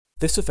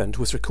This event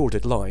was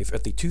recorded live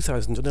at the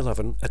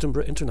 2011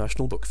 Edinburgh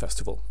International Book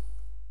Festival.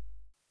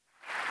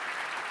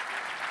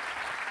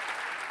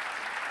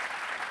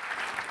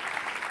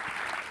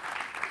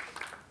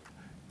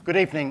 Good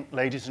evening,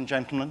 ladies and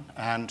gentlemen,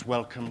 and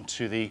welcome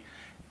to the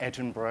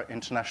Edinburgh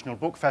International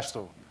Book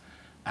Festival,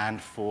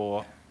 and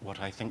for what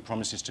I think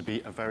promises to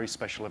be a very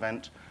special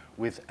event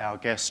with our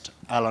guest,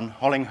 Alan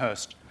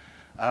Hollinghurst.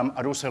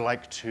 I'd also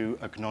like to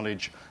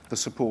acknowledge the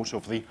support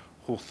of the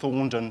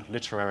Hawthornden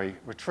Literary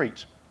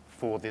Retreat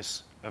for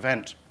this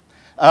event.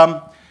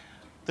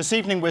 This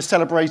evening we're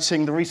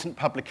celebrating the recent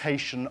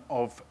publication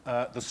of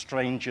The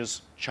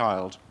Stranger's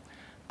Child,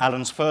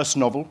 Alan's first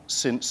novel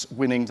since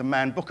winning the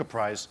Man Booker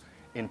Prize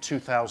in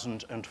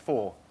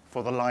 2004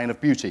 for The Line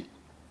of Beauty.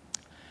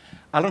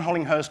 Alan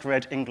Hollinghurst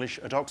read English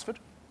at Oxford.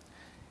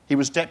 He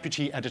was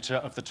deputy editor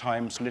of the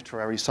Times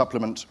Literary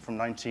Supplement from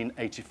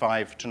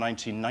 1985 to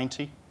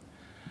 1990,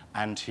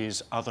 and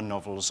his other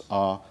novels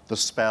are The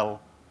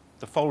Spell,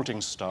 The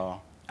Folding Star,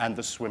 and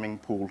The Swimming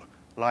Pool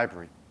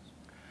Library.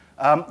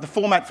 The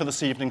format for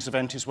this evening's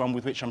event is one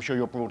with which I'm sure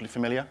you're broadly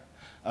familiar.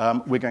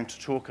 We're going to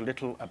talk a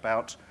little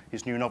about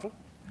his new novel.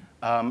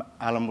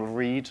 Alan will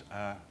read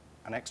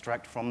an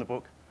extract from the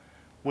book.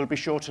 We'll be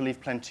sure to leave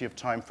plenty of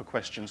time for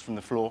questions from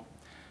the floor,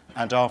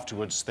 and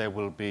afterwards there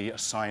will be a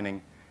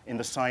signing in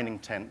the signing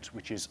tent,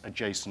 which is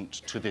adjacent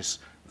to this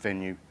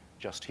venue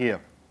just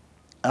here.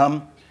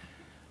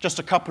 Just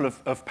a couple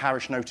of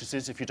parish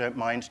notices, if you don't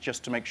mind,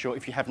 just to make sure,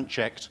 if you haven't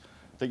checked,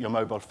 that your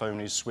mobile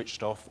phone is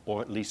switched off or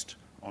at least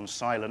on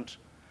silent.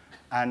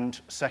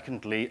 And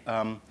secondly,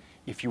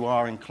 if you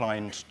are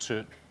inclined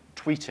to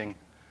tweeting,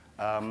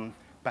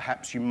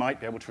 perhaps you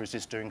might be able to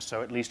resist doing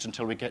so, at least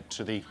until we get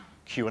to the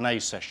Q&A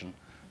session,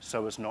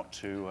 so as not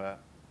to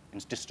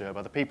disturb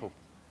other people.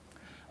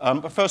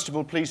 But first of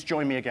all, please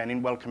join me again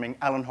in welcoming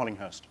Alan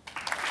Hollinghurst.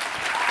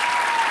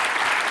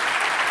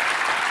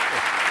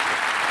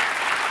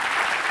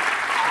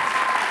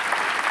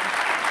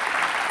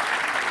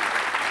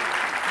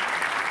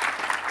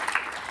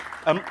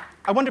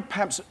 I wondered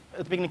perhaps at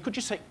the beginning, could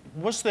you say,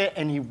 was there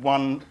any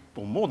one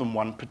or more than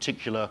one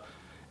particular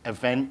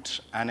event,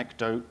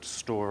 anecdote,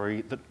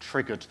 story that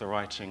triggered the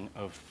writing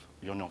of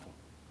your novel?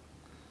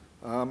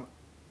 I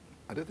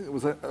don't think it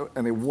was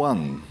any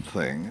one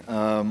thing.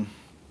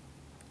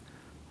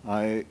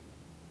 I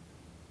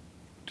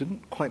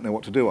didn't quite know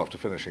what to do after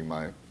finishing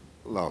my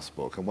last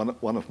book, and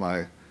one of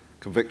my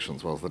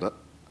convictions was that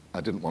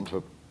I didn't want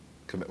to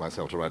commit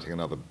myself to writing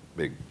another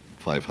big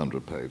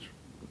 500-page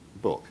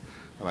book.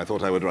 And I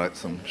thought I would write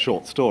some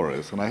short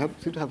stories, and I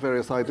seemed to have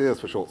various ideas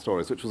for short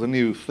stories, which was a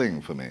new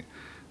thing for me.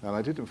 And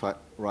I did, in fact,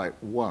 write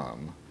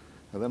one,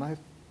 and then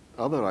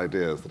other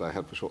ideas that I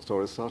had for short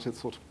stories started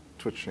sort of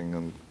twitching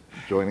and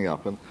joining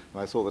up, and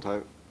I saw that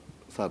I,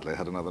 sadly,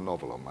 had another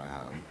novel on my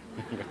hand.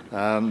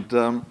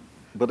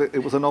 But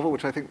it was a novel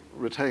which I think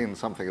retained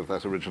something of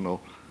that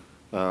original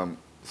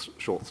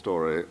short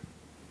story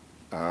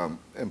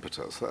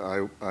impetus.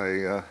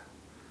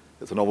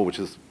 It's a novel which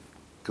is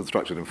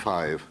constructed in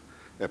 5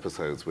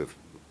 episodes with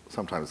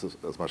sometimes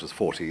as much as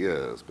 40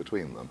 years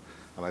between them.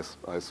 And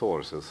I saw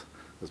it as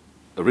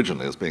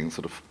originally as being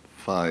sort of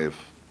 5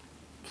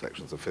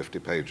 sections of 50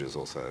 pages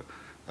or so,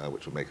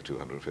 which would make a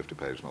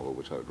 250-page novel,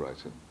 which I would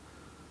write in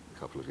a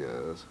couple of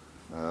years.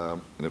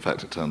 And in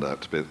fact, it turned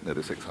out to be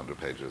nearly 600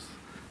 pages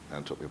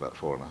and took me about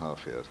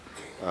 4.5 years.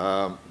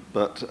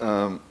 But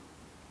I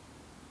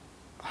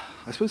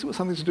suppose it was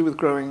something to do with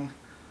growing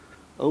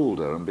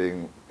older and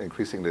being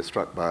increasingly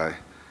struck by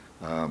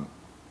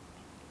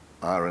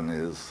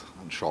ironies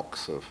and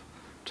shocks of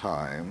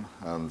time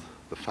and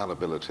the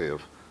fallibility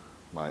of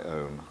my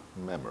own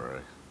memory.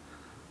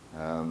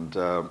 And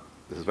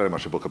this is very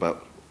much a book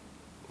about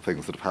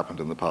things that have happened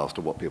in the past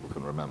or what people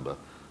can remember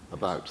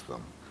about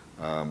them.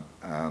 I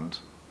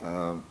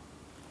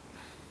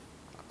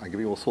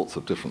give you all sorts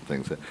of different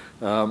things here.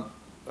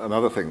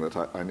 Another thing that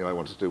I knew I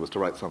wanted to do was to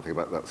write something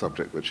about that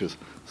subject which is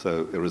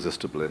so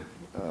irresistibly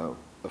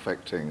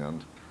affecting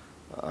and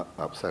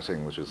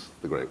upsetting, which is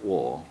the Great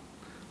War.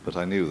 But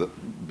I knew that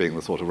being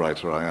the sort of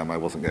writer I am, I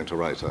wasn't going to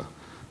write a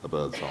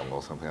birdsong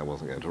or something. I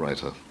wasn't going to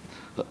write a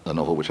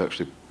novel which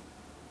actually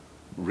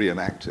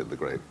reenacted the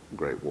Great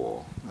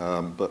War,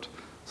 but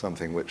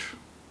something which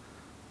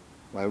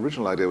my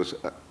original idea was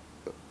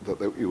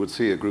that you would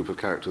see a group of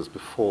characters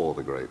before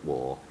the Great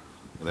War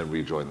and then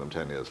rejoin them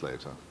 10 years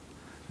later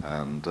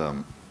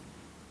and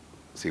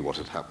see what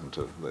had happened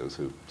to those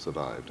who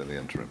survived in the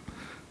interim.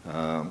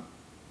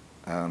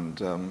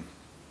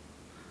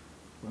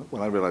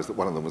 When I realized that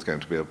one of them was going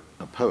to be a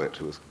poet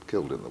who was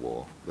killed in the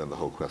war, then the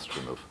whole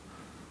question of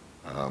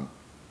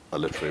a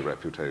literary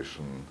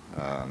reputation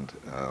and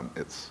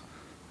its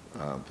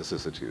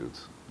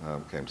vicissitudes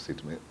came to seem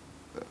to me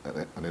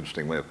an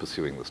interesting way of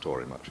pursuing the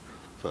story much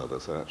further.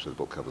 So actually the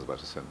book covers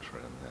about a century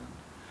in the end.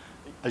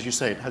 As you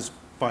say, it's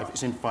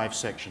in 5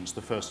 sections,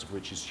 the first of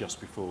which is just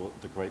before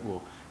the Great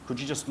War. Could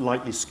you just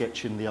lightly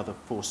sketch in the other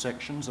 4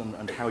 sections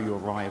and how you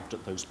arrived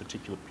at those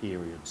particular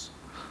periods?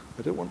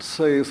 I don't want to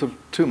say sort of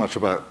too much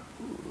about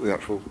the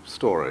actual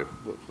story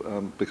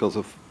because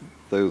of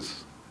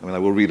those, I mean, I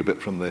will read a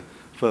bit from the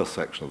first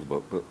section of the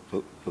book,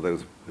 but for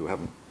those who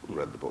haven't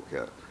read the book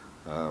yet,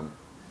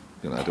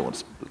 you know, I don't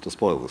want to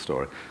spoil the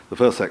story. The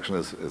first section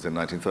is in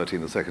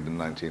 1913, the second in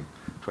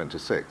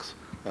 1926.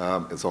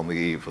 It's on the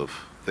eve of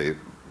the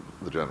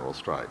general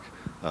strike,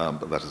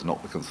 but that is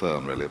not the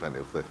concern, really, of any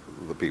of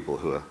the people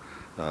who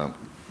are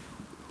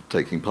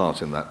taking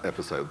part in that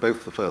episode.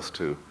 Both the first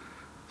two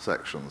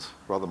sections,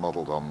 rather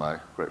modelled on my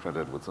great friend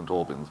Edward St.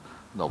 Aubyn's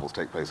novels,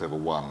 take place over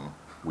one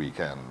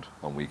weekend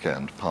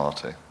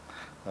party.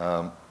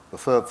 The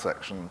third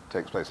section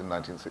takes place in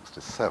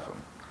 1967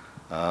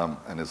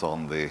 and is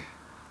on the,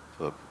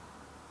 for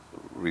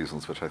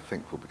reasons which I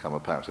think will become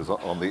apparent, is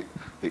on the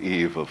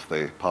eve of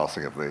the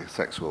passing of the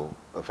Sexual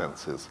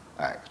Offences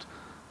Act,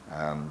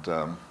 and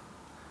a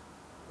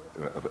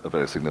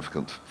very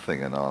significant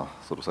thing in our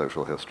sort of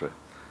social history.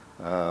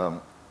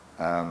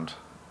 And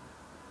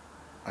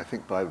I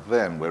think by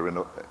then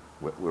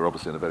we're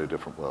obviously in a very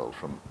different world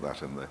from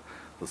that in the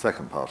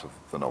second part of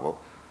the novel.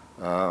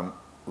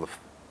 The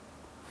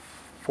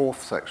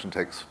fourth section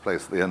takes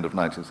place at the end of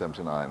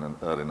 1979 and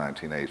early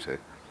 1980,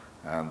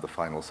 and the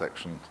final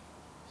section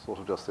sort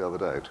of just the other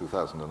day,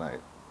 2008.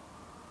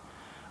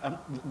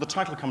 The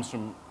title comes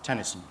from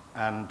Tennyson,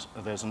 and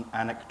there's an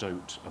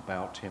anecdote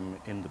about him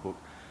in the book.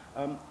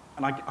 And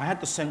I had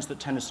the sense that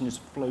Tennyson is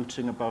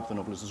floating above the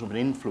novel as a sort of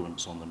an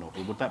influence on the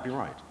novel. Would that be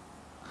right?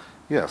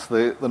 Yes,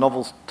 the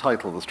novel's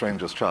title, The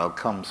Stranger's Child,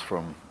 comes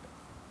from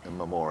In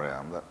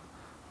Memoriam, that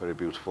very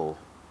beautiful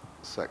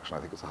section, I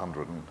think it's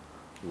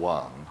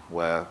 101,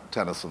 where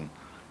Tennyson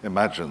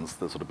imagines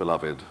the sort of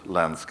beloved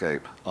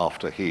landscape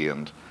after he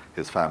and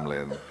his family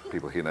and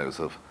people he knows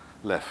have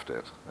left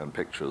it, and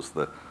pictures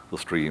the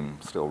stream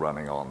still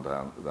running on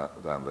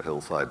down the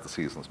hillside, the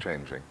seasons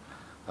changing,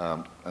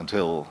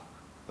 until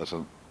at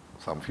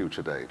some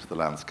future date the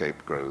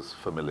landscape grows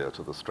familiar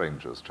to the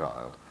stranger's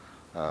child,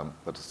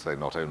 that is to say,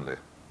 not only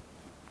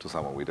to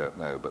someone we don't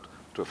know, but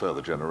to a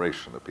further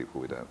generation of people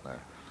we don't know.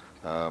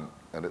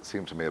 And it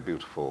seemed to me a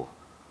beautiful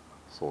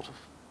sort of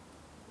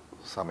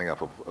summing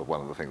up of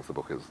one of the things the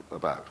book is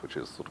about, which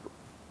is sort of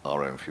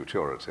our own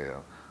futurity,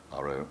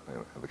 our own,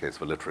 in the case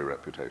of a literary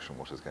reputation,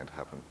 what is going to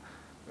happen.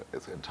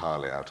 It's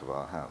entirely out of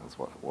our hands,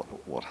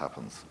 what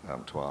happens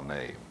to our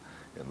name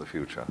in the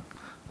future.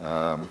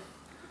 The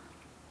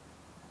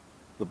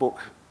book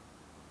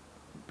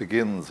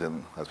begins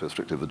in, I suppose,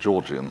 strictly the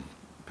Georgian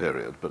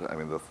period, but I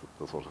mean the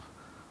sort of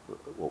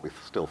what we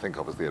still think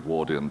of as the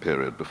Edwardian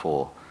period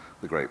before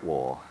the Great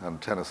War, and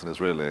Tennyson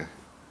is really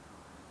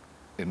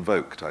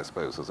invoked, I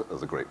suppose,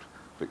 as a great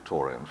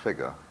Victorian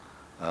figure.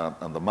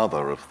 And the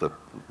mother of the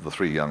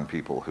three young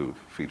people who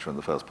feature in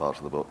the first part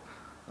of the book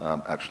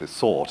actually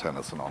saw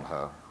Tennyson on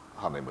her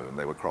honeymoon.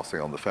 They were crossing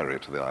on the ferry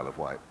to the Isle of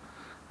Wight,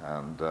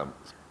 and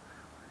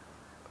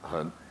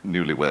her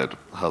newlywed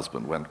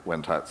husband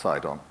went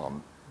outside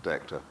on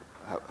deck to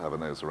have a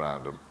nose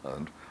around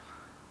and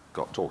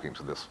got talking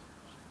to this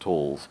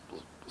tall,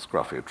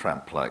 scruffy,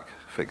 tramp-like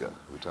figure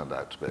who turned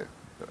out to be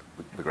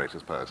the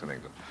greatest poet in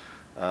England.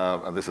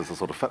 And this is a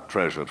sort of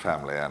treasured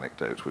family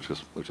anecdote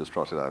which is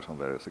trotted out on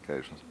various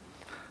occasions.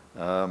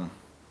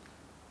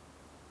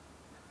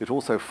 It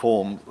also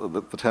formed,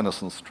 the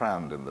Tennyson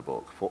strand in the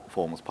book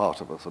forms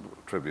part of a sort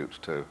of tribute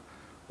to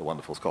the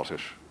wonderful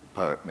Scottish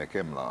poet Mick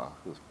Imlar,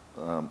 who's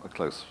a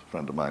close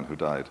friend of mine who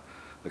died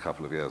a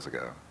couple of years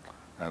ago.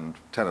 And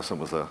Tennyson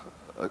was an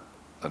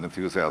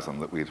enthusiasm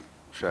that we'd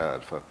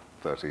shared for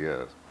 30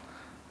 years.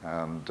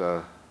 And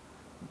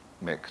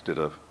Mick did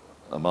a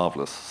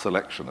marvellous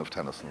selection of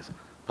Tennyson's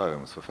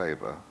poems for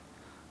Faber,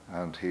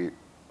 and he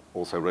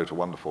also wrote a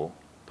wonderful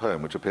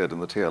poem which appeared in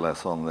the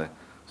TLS on the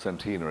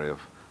centenary of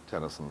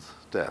Tennyson's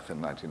death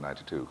in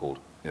 1992 called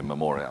In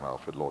Memoriam,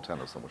 Alfred Lord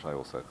Tennyson, which I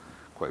also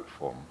quote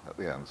from at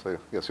the end. So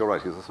yes, you're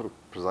right, he's a sort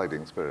of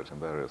presiding spirit in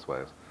various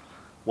ways.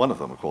 One of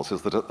them, of course,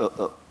 is that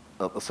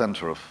at the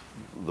centre of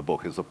the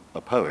book is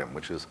a poem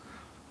which is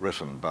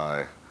written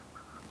by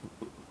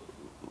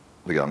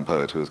the young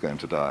poet who is going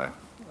to die,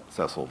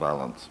 Cecil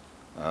Valence,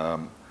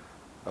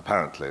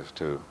 apparently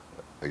to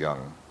a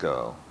young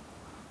girl,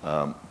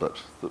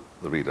 but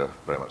the reader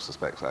very much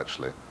suspects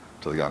actually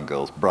to the young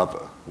girl's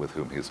brother, with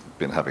whom he's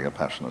been having a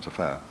passionate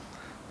affair.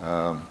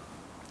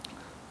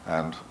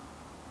 And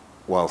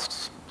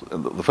whilst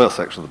the first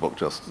section of the book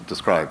just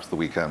describes the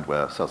weekend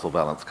where Cecil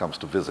Valence comes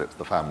to visit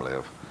the family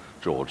of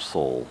George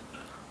Saul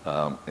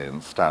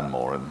in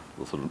Stanmore, in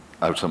the sort of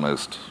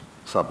outermost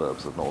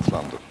suburbs of North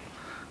London.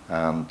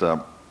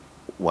 And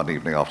one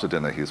evening after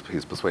dinner, he's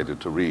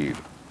persuaded to read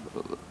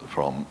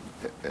from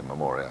In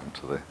Memoriam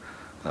to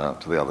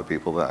the other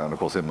people there. And of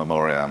course, In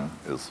Memoriam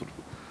is sort of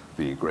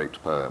the great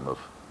poem of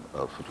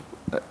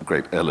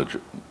great elegy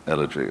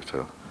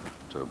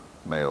to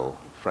male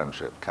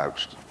friendship,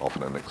 couched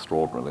often in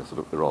extraordinarily sort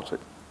of erotic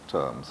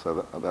terms.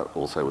 So that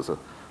also was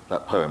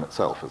that poem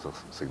itself is a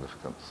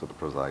significant sort of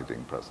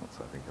presiding presence,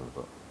 I think, in the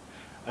book.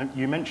 And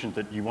you mentioned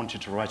that you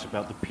wanted to write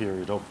about the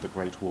period of the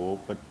Great War,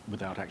 but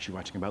without actually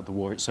writing about the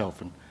war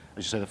itself. And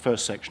as you say, the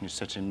first section is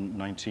set in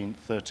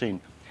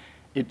 1913.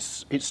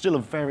 it's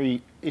still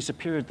it's a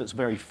period that's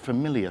very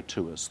familiar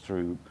to us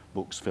through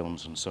books,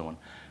 films, and so on.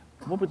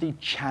 What were the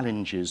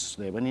challenges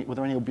there? Were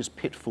there any obvious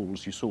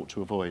pitfalls you sought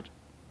to avoid?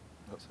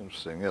 That's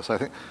interesting. Yes,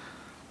 I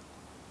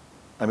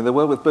mean, there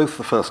were with both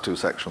the first two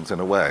sections in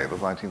a way, the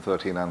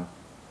 1913 and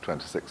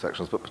 26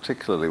 sections, but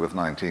particularly with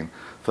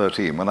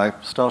 1913. When I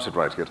started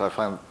writing it, I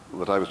found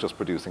that I was just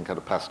producing kind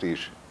of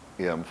pastiche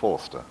E.M.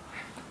 Forster.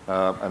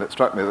 And it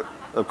struck me that,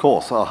 of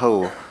course, our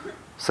whole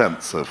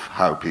sense of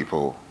how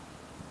people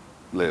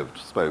lived,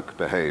 spoke,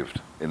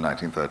 behaved in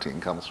 1913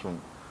 comes from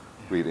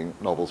reading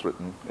novels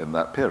written in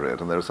that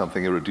period, and there is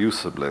something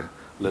irreducibly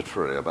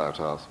literary about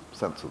our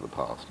sense of the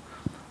past.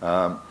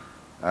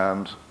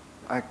 And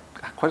I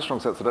had quite a strong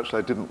sense that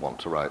actually I didn't want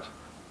to write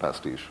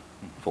pastiche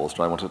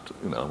Forster. I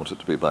wanted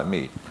to be by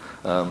me.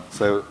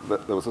 So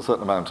there was a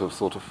certain amount of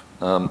sort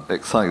of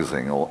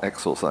excising or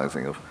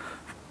exorcising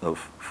of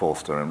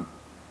Forster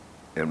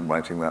in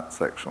writing that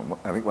section.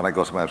 I think when I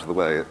got him out of the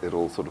way, it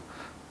all sort of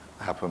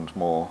happened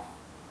more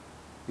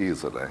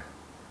easily.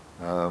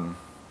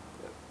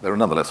 There are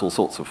nonetheless all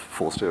sorts of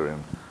Forsterian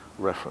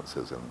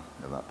references in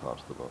that part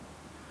of the book.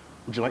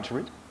 Would you like to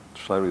read?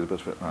 Shall I read a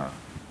bit of it now?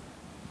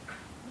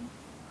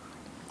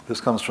 This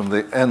comes from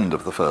the end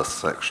of the first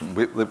section.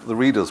 The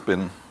reader's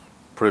been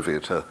privy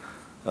to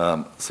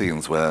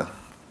scenes where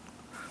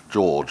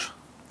George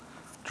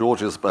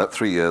is about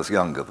 3 years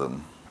younger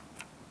than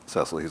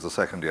Cecil. He's a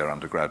second-year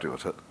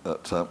undergraduate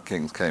at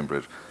King's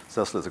Cambridge.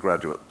 Cecil is a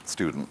graduate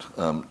student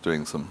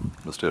doing some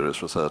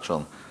mysterious research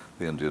on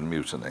the Indian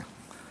Mutiny.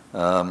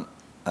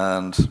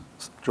 And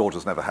George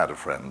has never had a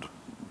friend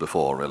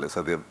before, really,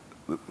 so the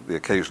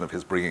occasion of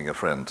his bringing a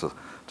friend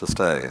to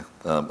stay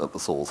at the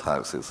Saul's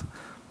house is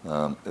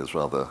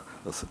rather,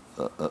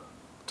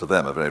 to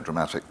them, a very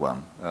dramatic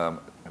one.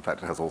 In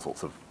fact, it has all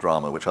sorts of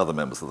drama which other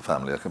members of the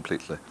family are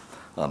completely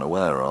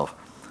unaware of.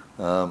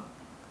 The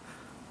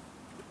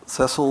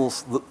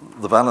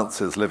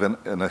Valances live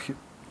in a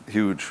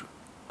huge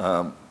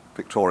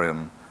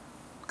Victorian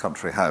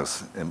country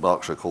house in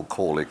Berkshire called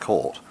Corley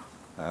Court,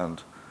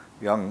 and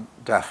young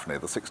Daphne,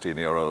 the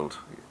 16-year-old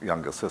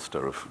younger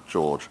sister of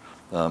George,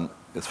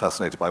 is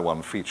fascinated by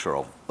one feature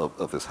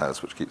of this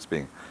house which keeps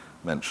being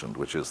mentioned,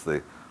 which is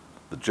the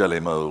jelly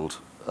mould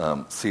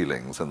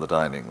ceilings in the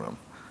dining room.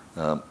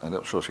 I'm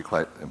not sure she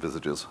quite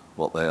envisages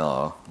what they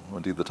are, or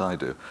indeed that I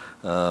do.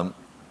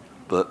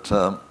 But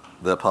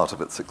they're part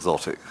of its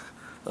exotic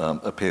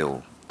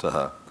appeal to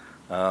her.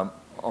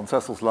 On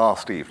Cecil's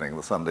last evening,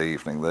 the Sunday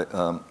evening,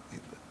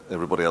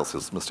 everybody else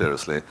is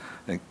mysteriously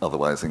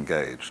otherwise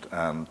engaged,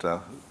 and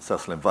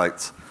Cecil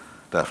invites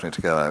Daphne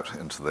to go out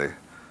into the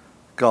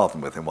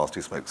garden with him whilst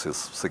he smokes his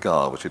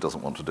cigar, which he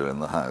doesn't want to do in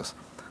the house.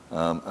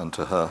 And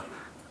to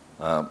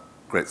her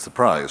great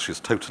surprise, she's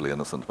totally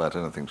innocent about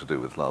anything to do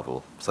with love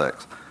or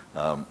sex,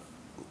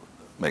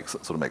 makes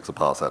a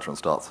pass at her and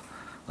starts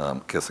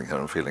kissing her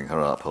and feeling her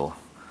up, or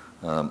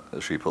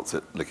as she puts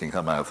it, licking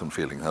her mouth and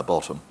feeling her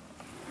bottom.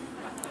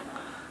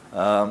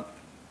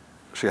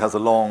 She has a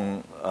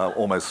long,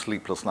 almost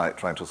sleepless night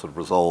trying to sort of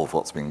resolve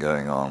what's been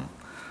going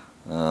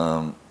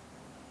on.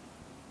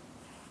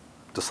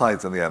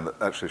 Decides in the end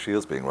that actually she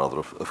is being rather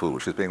a fool.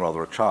 She's being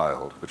rather a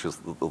child, which is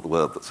the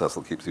word that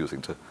Cecil keeps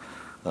using to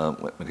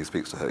when he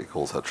speaks to her. He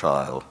calls her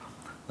child.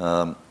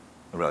 I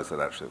realise that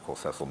actually, of course,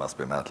 Cecil must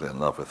be madly in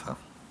love with her.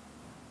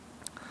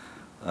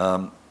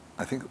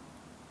 I think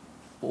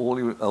all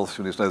else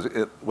you need to know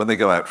is when they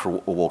go out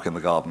for a walk in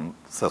the garden,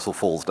 Cecil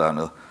falls down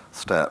a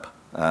step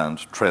and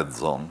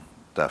treads on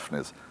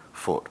Daphne's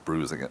foot,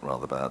 bruising it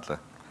rather badly.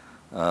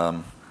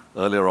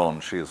 Earlier on,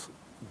 she's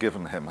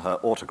given him her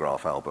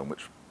autograph album,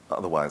 which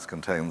otherwise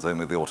contains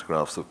only the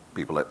autographs of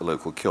people like the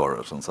local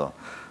curate and so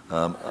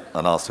on,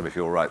 and asked him if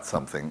he'll write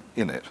something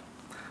in it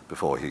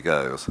before he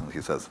goes. And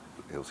he says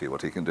he'll see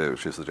what he can do.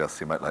 She suggests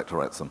he might like to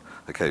write some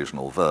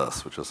occasional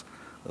verse, which is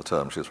a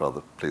term she's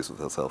rather pleased with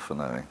herself for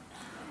knowing.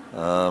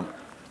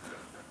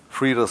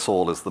 Frida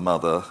Saul is the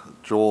mother.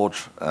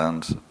 George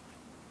and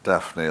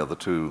Daphne are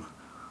the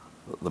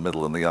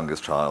middle and the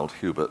youngest child.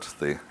 Hubert,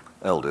 the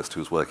eldest,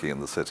 who's working in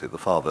the city. The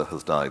father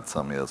has died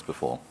some years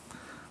before.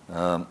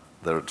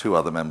 There are two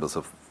other members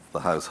of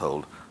the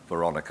household,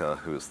 Veronica,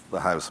 who's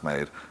the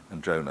housemaid,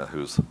 and Jonah,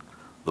 who's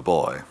the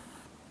boy.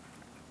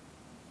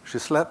 She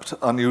slept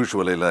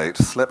unusually late,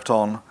 slept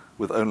on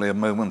with only a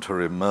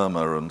momentary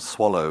murmur and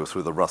swallow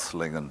through the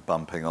rustling and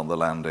bumping on the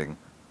landing,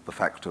 the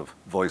fact of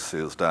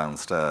voices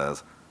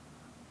downstairs.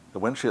 But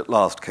when she at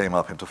last came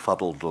up into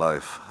fuddled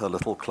life, her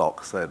little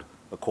clock said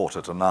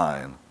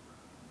 9:15.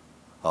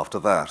 After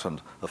that,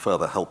 and a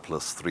further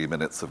helpless 3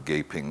 minutes of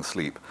gaping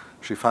sleep,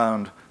 she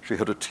found she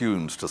had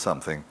attuned to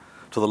something,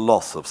 to the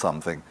loss of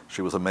something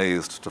she was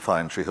amazed to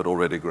find she had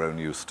already grown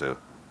used to,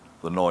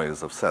 the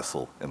noise of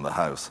Cecil in the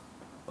house.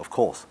 Of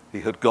course,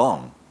 he had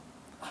gone.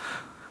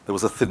 There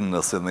was a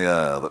thinness in the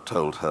air that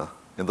told her,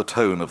 in the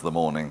tone of the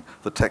morning,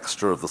 the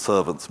texture of the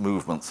servants'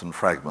 movements and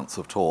fragments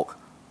of talk.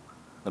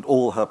 And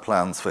all her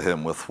plans for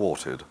him were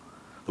thwarted,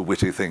 the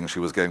witty things she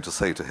was going to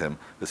say to him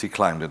as he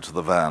climbed into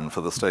the van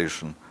for the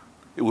station.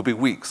 It would be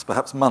weeks,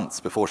 perhaps months,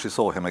 before she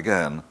saw him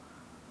again.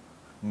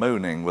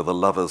 moaning with a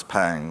lover's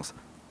pangs,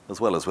 as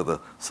well as with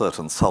a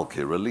certain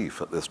sulky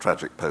relief at this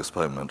tragic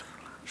postponement,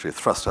 she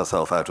thrust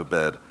herself out of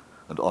bed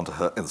and onto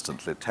her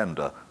instantly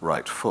tender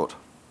right foot.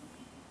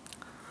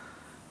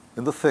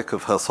 In the thick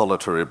of her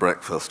solitary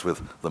breakfast,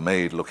 with the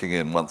maid looking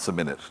in once a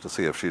minute to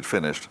see if she'd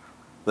finished,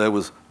 there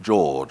was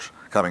George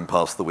coming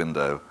past the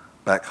window,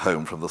 back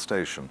home from the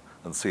station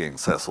and seeing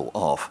Cecil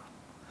off.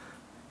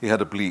 He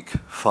had a bleak,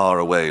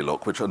 far-away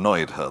look which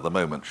annoyed her the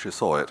moment she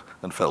saw it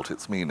and felt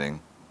its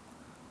meaning.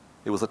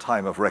 It was a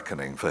time of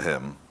reckoning for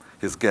him.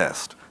 His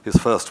guest, his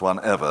first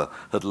one ever,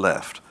 had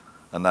left,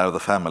 and now the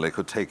family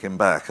could take him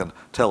back and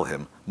tell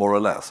him, more or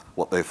less,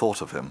 what they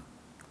thought of him.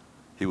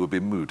 He would be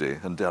moody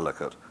and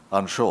delicate,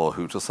 unsure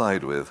who to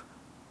side with.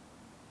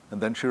 And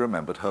then she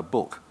remembered her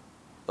book.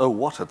 Oh,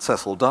 what had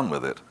Cecil done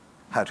with it?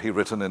 Had he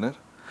written in it?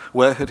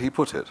 Where had he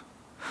put it?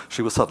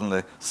 She was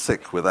suddenly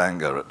sick with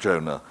anger at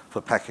Jonah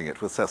for packing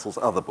it with Cecil's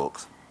other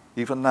books.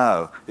 Even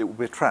now, it would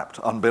be trapped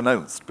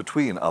unbeknownst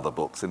between other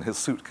books in his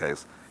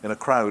suitcase, in a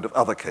crowd of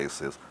other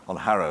cases on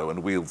Harrow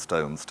and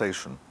Wealdstone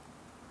station.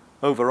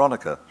 "Oh,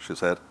 Veronica," she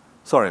said.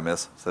 "Sorry,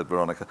 miss," said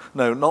Veronica.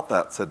 "No, not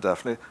that," said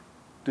Daphne.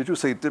 Did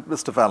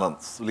Mr.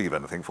 Vallance leave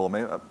anything for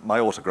me? My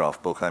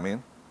autograph book, I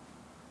mean."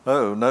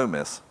 "Oh, no,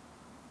 miss,"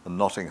 and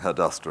knotting her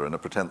duster in a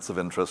pretence of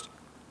interest.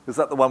 "Is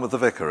that the one with the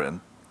vicar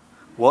in?"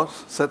 "What?"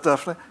 said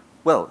Daphne.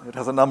 "Well, it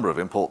has a number of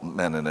important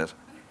men in it."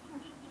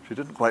 She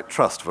didn't quite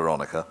trust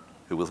Veronica,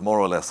 who was more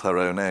or less her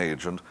own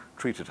age and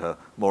treated her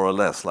more or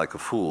less like a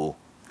fool.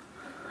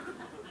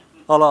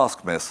 "I'll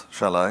ask, miss,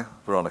 shall I?"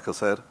 Veronica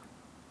said.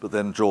 But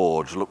then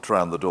George looked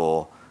round the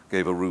door,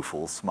 gave a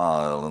rueful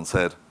smile, and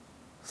said,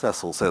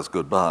 "Cecil says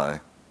goodbye."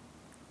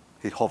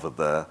 He hovered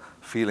there,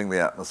 feeling the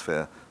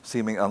atmosphere,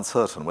 seeming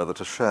uncertain whether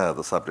to share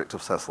the subject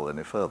of Cecil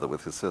any further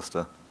with his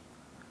sister.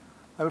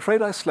 "I'm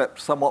afraid I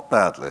slept somewhat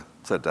badly,"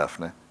 said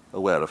Daphne,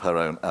 aware of her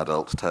own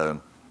adult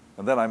tone,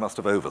 "and then I must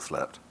have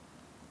overslept."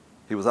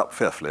 "He was up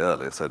fearfully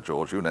early," said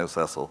George. "You know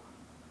Cecil."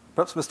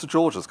 "Perhaps Mr.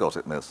 George has got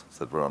it, miss,"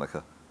 said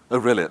Veronica. "Oh,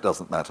 really, it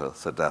doesn't matter,"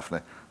 said Daphne,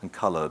 and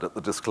coloured at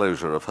the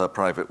disclosure of her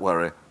private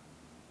worry.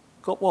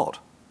 "Got what?"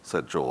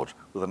 said George,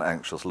 with an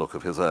anxious look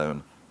of his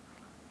own.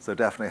 So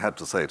Daphne had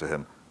to say to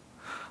him,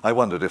 "I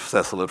wondered if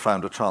Cecil had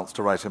found a chance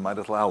to write in my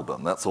little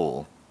album, that's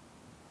all."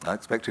 "I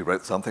expect he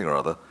wrote something or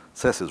other.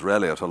 Cec is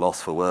rarely at a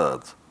loss for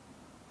words."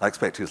 "I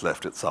expect he's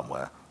left it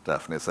somewhere,"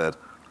 Daphne said,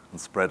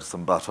 and spread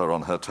some butter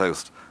on her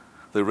toast,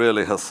 though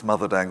really her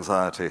smothered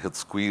anxiety had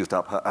squeezed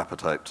up her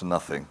appetite to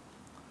nothing.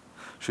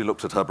 She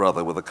looked at her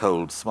brother with a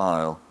cold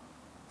smile.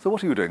 "So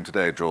what are you doing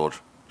today,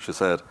 George?" she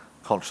said,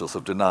 conscious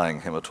of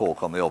denying him a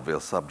talk on the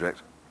obvious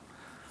subject.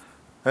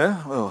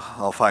 "Oh,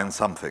 I'll find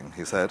something,"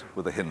 he said,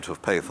 with a hint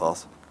of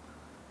pathos.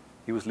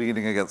 He was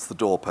leaning against the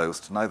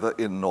doorpost, neither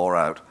in nor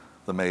out,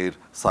 the maid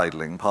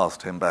sidling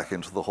past him back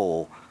into the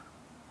hall.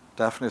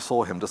 Daphne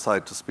saw him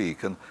decide to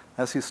speak, and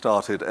as he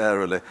started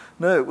airily,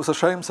 "No, it was a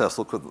shame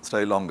Cecil couldn't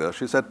stay longer,"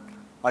 she said,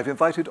 "I've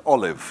invited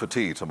Olive for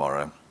tea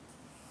tomorrow.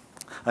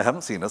 I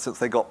haven't seen her since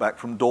they got back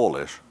from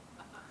Dawlish."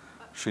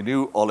 She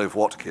knew Olive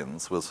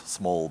Watkins was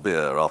small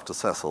beer after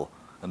Cecil,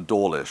 and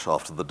Dawlish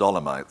after the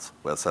Dolomites,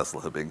 where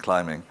Cecil had been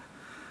climbing,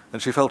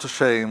 and she felt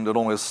ashamed and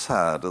almost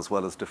sad as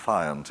well as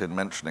defiant in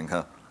mentioning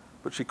her,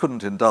 but she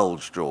couldn't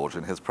indulge George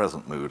in his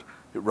present mood.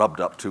 It rubbed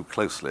up too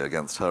closely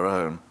against her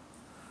own.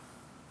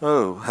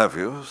 "Oh, have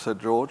you?" said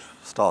George,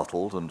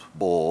 startled and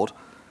bored.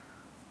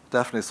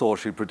 Daphne saw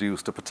she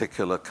produced a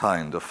particular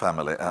kind of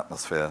family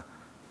atmosphere,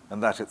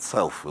 and that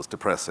itself was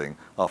depressing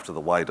after the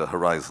wider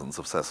horizons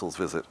of Cecil's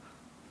visit.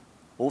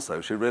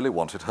 Also, she really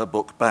wanted her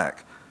book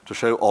back, to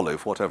show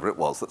Olive whatever it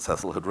was that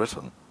Cecil had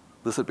written.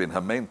 This had been her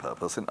main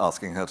purpose in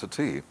asking her to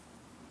tea.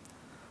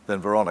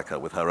 Then Veronica,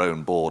 with her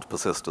own bored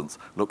persistence,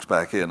 looked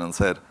back in and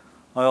said,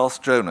 "I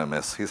asked Jonah,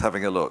 miss. He's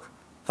having a look."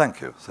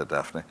 "Thank you," said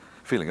Daphne,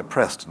 feeling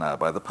oppressed now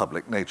by the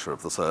public nature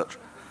of the search.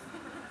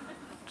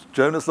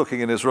 "Jonah's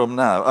looking in his room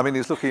now.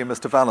 He's looking in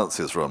Mr.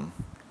 Vallance's room."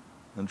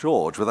 And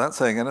George, without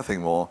saying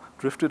anything more,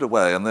 drifted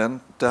away, and then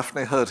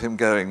Daphne heard him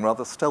going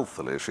rather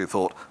stealthily, she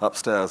thought,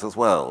 upstairs as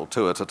well,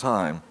 2 at a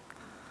time.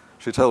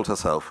 She told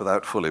herself,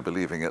 without fully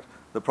believing it,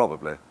 that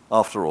probably,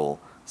 after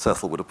all,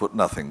 Cecil would have put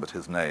nothing but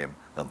his name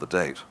and the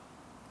date.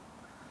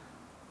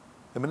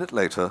 A minute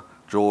later,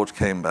 George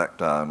came back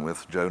down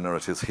with Jonah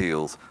at his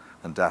heels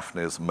and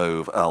Daphne's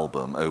mauve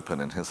album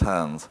open in his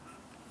hands.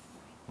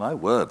 "My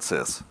word,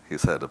 sis," he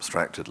said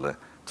abstractedly,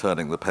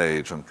 turning the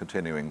page and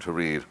continuing to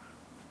read.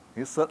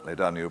 "He's certainly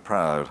done you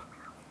proud."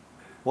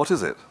 "What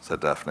is it?"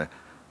 said Daphne,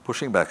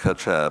 pushing back her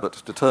chair,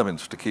 but determined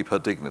to keep her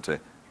dignity,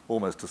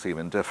 almost to seem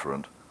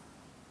indifferent.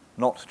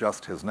 Not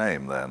just his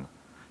name, then.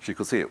 She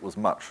could see it was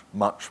much,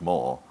 much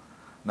more.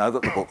 Now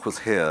that the book was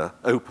here,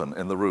 open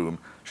in the room,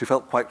 she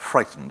felt quite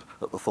frightened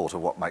at the thought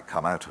of what might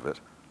come out of it.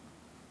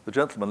 "The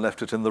gentleman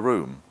left it in the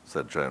room,"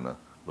 said Jonah,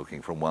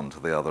 looking from one to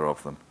the other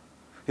of them.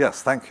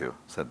 "Yes, thank you,"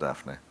 said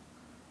Daphne.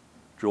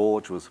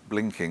 George was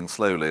blinking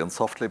slowly and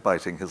softly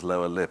biting his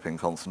lower lip in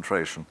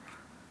concentration.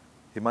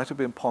 He might have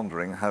been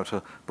pondering how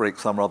to break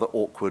some rather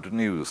awkward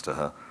news to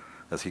her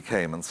as he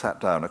came and sat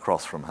down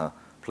across from her,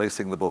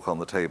 placing the book on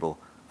the table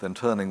then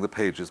turning the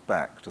pages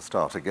back to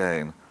start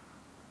again.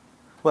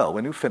 "Well,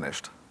 when you've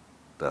finished,"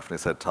 Daphne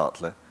said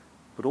tartly,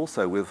 but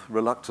also with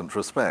reluctant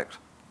respect.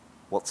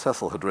 What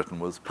Cecil had written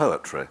was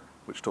poetry,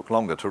 which took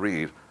longer to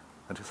read,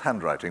 and his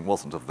handwriting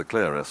wasn't of the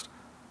clearest.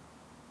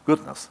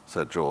 "Goodness,"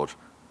 said George,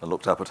 and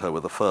looked up at her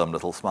with a firm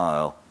little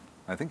smile.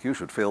 "I think you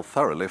should feel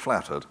thoroughly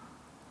flattered."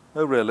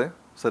 "Oh, really?"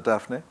 said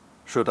Daphne.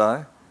 "Should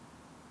I?"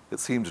 It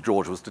seemed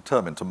George was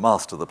determined to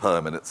master the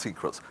poem and its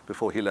secrets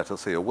before he let her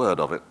see a word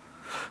of it.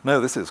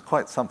 "No, this is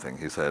quite something,"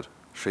 he said,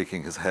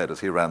 shaking his head as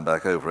he ran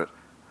back over it.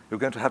 "You're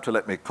going to have to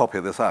let me copy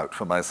this out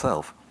for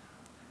myself."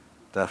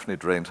 Daphne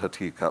drained her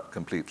teacup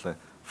completely,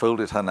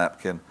 folded her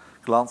napkin,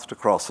 glanced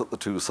across at the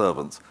two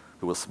servants,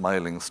 who were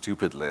smiling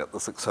stupidly at the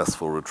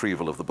successful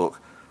retrieval of the book,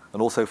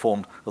 and also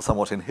formed a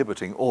somewhat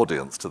inhibiting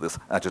audience to this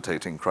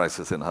agitating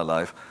crisis in her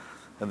life,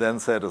 and then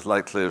said as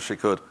lightly as she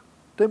could,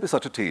 "Don't be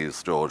such a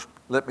tease, George.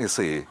 Let me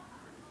see."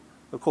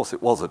 Of course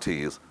it was a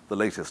tease, the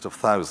latest of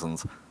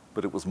thousands,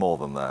 but it was more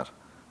than that,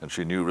 and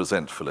she knew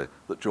resentfully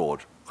that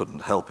George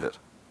couldn't help it.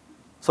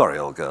 "Sorry,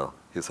 old girl,"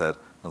 he said,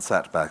 and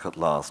sat back at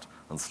last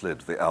and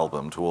slid the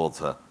album towards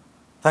her.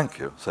 "Thank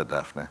you," said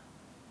Daphne.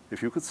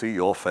 "If you could see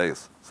your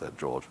face," said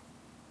George.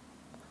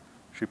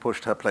 She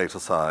pushed her plate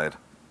aside.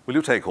 "Will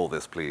you take all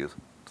this, please?"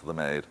 to the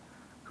maid,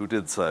 who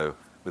did so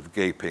with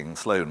gaping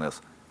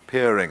slowness,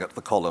 peering at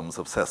the columns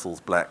of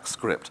Cecil's black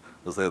script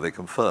as though they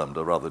confirmed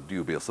a rather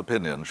dubious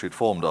opinion she'd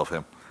formed of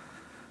him.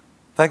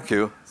 "Thank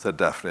you," said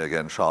Daphne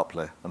again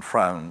sharply, and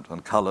frowned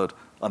and coloured,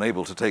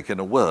 unable to take in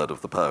a word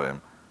of the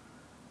poem.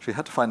 She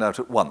had to find out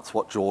at once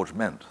what George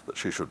meant that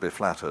she should be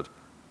flattered.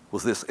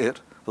 Was this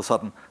it, the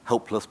sudden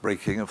helpless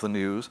breaking of the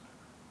news?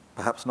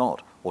 Perhaps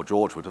not, or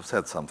George would have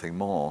said something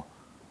more.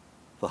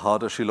 The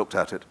harder she looked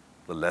at it,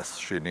 the less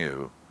she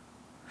knew.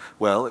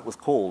 Well, it was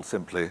called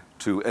simply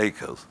 2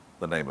 Acres,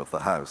 the name of the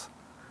house,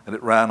 and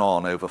it ran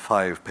on over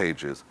 5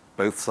 pages,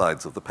 both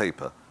sides of the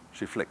paper.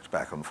 She flicked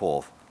back and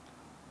forth.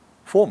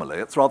 "Formally,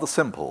 it's rather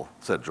simple,"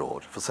 said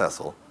George, for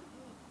Cecil.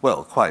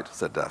 "Well, quite,"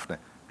 said Daphne.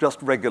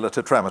 "Just regular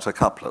tetrameter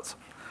couplets."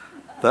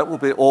 "That will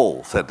be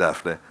all," said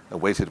Daphne,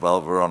 and waited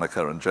while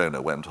Veronica and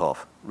Jonah went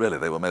off. Really,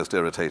 they were most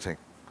irritating.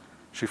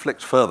 She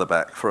flicked further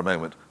back for a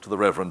moment to the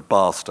Reverend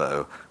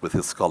Barstow with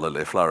his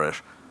scholarly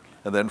flourish,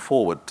 and then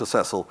forward to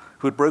Cecil,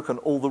 who had broken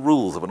all the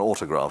rules of an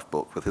autograph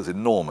book with his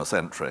enormous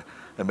entry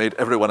and made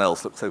everyone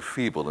else look so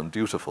feeble and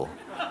dutiful.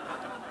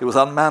 It was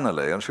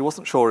unmannerly, and she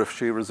wasn't sure if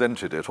she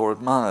resented it or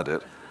admired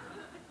it.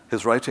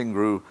 His writing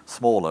grew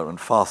smaller and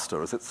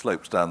faster as it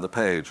sloped down the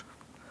page.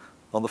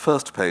 On the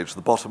first page,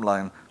 the bottom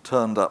line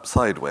turned up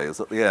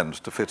sideways at the end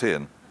to fit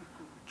in.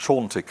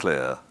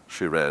 "Chanticleer,"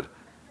 she read,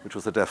 which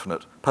was a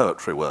definite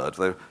poetry word,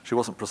 though she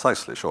wasn't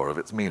precisely sure of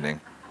its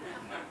meaning.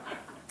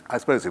 "I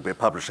suppose he'll be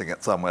publishing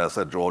it somewhere,"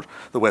 said George,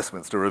 "the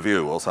Westminster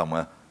Review or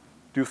somewhere."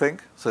 "Do you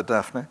think?" said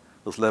Daphne,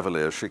 as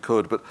levelly as she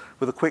could, but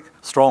with a quick,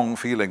 strong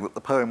feeling that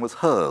the poem was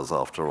hers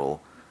after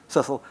all.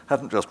 Cecil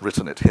hadn't just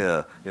written it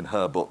here in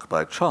her book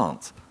by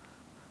chance.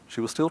 She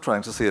was still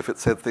trying to see if it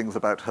said things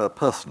about her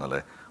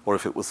personally, or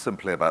if it was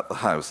simply about the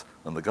house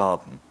and the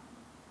garden.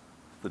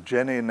 "The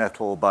jenny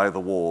nettle by the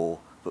wall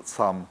that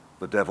some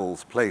the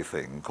devil's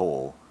plaything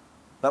call."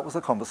 That was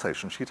a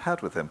conversation she'd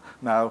had with him,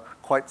 now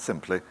quite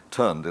simply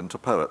turned into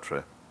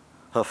poetry.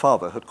 Her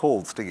father had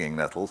called stinging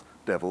nettles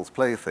devil's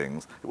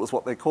playthings. It was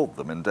what they called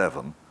them in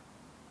Devon.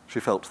 She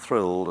felt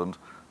thrilled and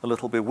a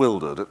little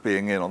bewildered at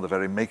being in on the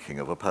very making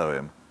of a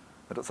poem,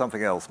 and at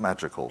something else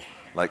magical,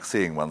 like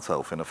seeing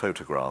oneself in a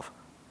photograph.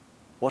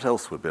 What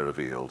else would be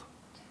revealed?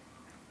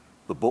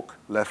 "The book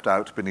left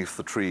out beneath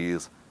the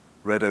trees,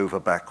 read over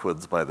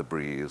backwards by the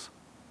breeze.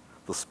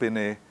 The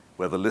spinney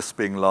where the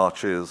lisping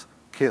larches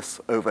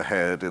kiss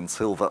overhead in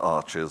silver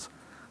arches,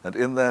 and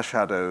in their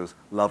shadows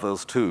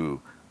lovers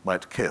too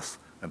might kiss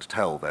and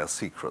tell their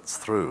secrets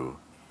through."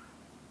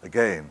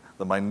 Again,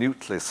 the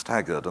minutely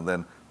staggered and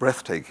then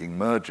breathtaking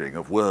merging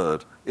of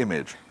word,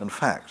 image, and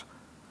fact.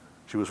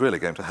 She was really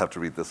going to have to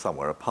read this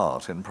somewhere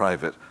apart, in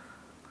private.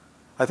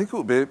 "I think it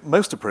would be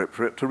most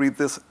appropriate to read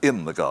this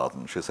in the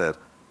garden," she said,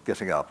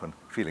 getting up and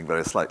feeling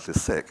very slightly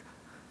sick.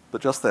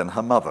 But just then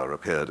her mother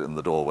appeared in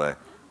the doorway,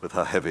 with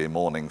her heavy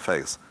morning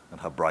face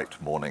and her bright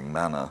morning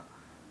manner.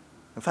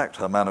 In fact,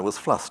 her manner was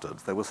flustered.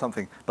 There was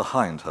something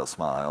behind her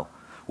smile.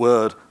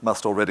 Word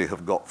must already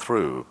have got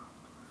through.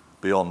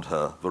 Beyond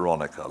her,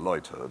 Veronica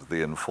loitered,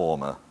 the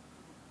informer.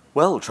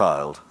 "Well,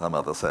 child," her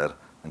mother said,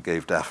 and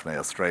gave Daphne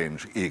a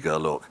strange, eager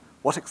look.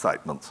 "What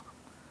excitements?"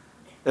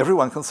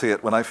 "Everyone can see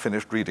it when I've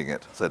finished reading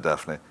it," said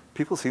Daphne.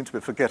 "People seem to be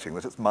forgetting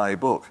that it's my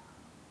book."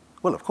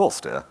 "Well, of course,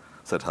 dear,"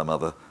 said her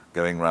mother,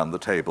 going round the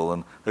table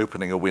and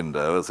opening a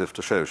window as if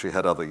to show she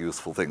had other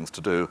useful things to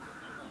do.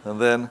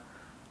 "And then,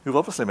 you've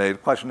obviously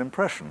made quite an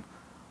impression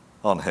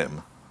on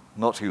him,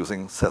 not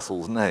using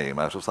Cecil's name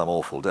out of some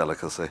awful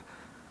delicacy."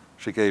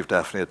 She gave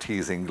Daphne a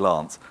teasing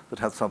glance that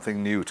had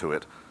something new to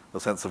it, a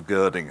sense of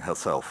girding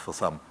herself for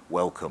some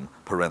welcome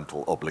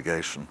parental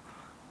obligation.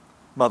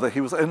 "Mother,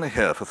 he was only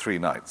here for 3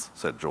 nights,"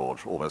 said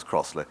George, almost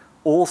crossly.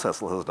 All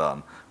Cecil has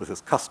done, with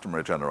his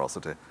customary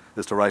generosity,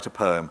 is to write a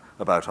poem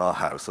about our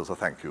house as a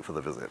thank you for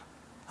the visit.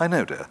 I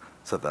know, dear,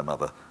 said their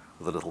mother,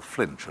 with a little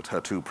flinch at her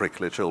two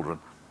prickly children.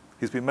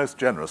 He's been most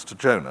generous to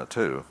Jonah,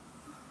 too.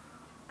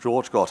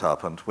 George got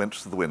up and went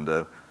to the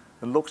window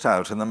and looked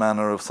out in the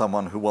manner of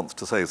someone who wants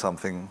to say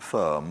something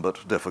firm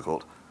but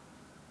difficult.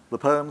 The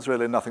poem's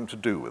really nothing to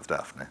do with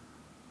Daphne.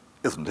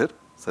 Isn't it?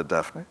 Said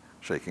Daphne,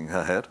 shaking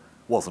her head.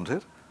 Wasn't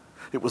it?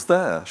 It was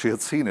there. She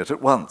had seen it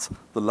at once,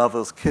 the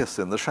lovers' kiss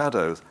in the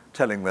shadows,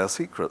 telling their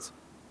secrets.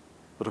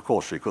 But of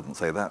course she couldn't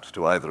say that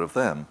to either of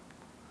them.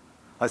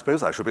 I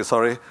suppose I should be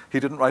sorry he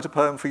didn't write a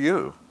poem for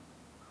you.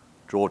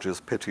 George's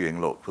pitying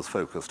look was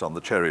focused on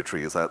the cherry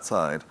trees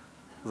outside.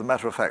 As a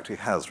matter of fact, he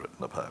has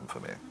written a poem for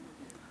me.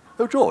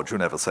 Oh, George, you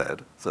never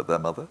said, said their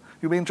mother.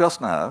 You mean just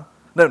now?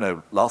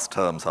 No, last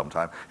term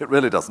sometime. It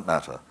really doesn't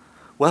matter.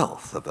 Well,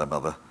 said their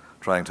mother,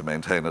 trying to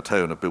maintain a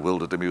tone of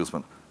bewildered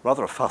amusement,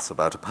 rather a fuss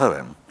about a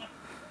poem.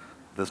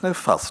 There's no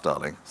fuss,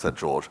 darling, said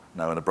George,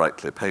 now in a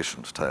brightly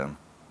patient tone.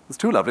 It's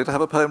too lovely to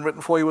have a poem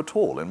written for you at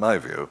all, in my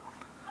view.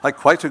 I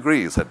quite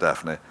agree, said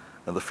Daphne,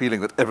 and the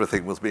feeling that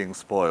everything was being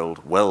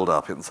spoiled welled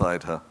up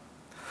inside her.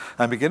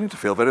 I'm beginning to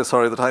feel very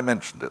sorry that I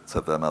mentioned it,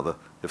 said their mother,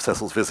 if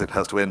Cecil's visit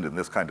has to end in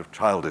this kind of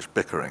childish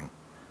bickering.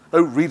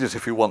 Oh, read it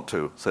if you want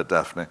to, said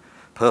Daphne,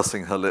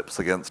 pursing her lips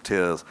against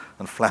tears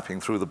and flapping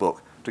through the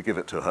book to give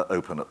it to her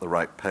open at the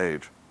right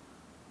page.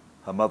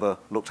 Her mother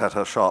looked at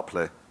her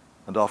sharply,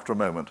 and after a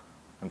moment,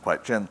 and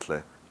quite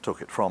gently,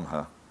 took it from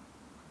her.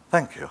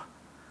 Thank you.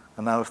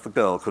 And now if the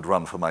girl could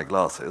run for my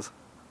glasses.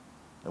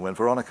 And when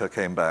Veronica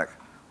came back,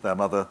 their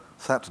mother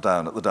sat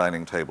down at the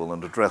dining table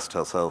and addressed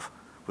herself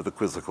with a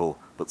quizzical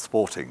but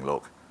sporting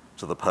look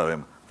to the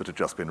poem that had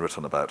just been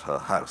written about her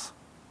house.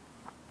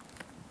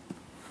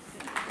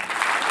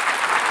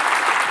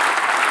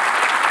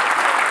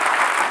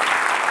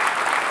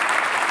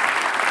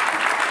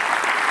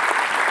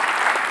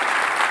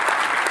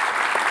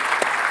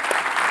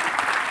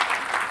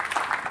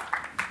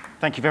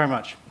 Thank you very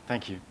much.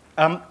 Thank you.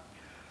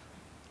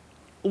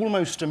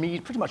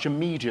 Pretty much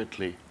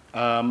immediately,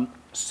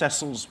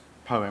 Cecil's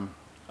poem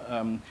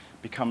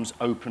becomes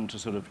open to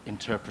sort of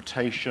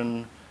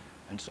interpretation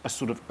and a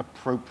sort of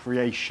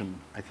appropriation,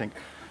 I think.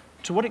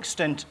 To what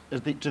extent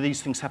do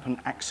these things happen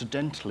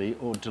accidentally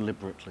or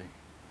deliberately?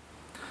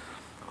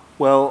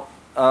 Well,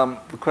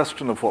 the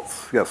question of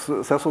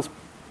Cecil's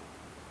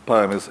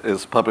poem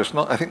is published,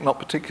 I think not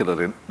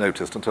particularly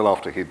noticed until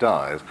after he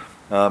dies.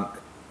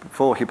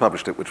 Before he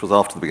published it, which was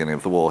after the beginning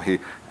of the war, he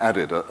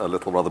added a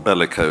little rather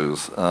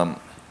bellicose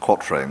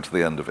quatrain to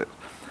the end of it.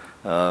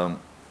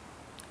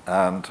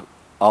 And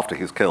after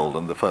he's killed,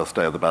 on the first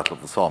day of the Battle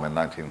of the Somme in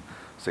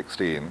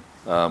 1916,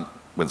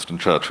 Winston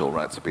Churchill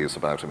writes a piece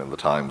about him in the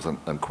Times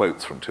and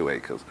quotes from 2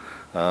 Acres.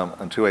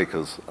 And 2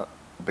 Acres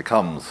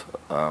becomes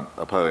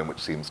a poem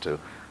which seems to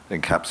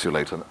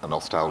encapsulate a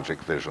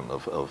nostalgic vision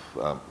of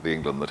the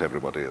England that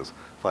everybody is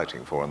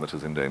fighting for and that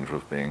is in danger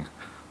of being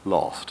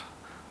lost.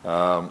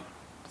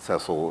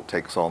 Cecil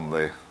takes on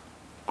the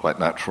quite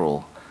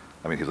natural,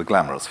 he's a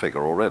glamorous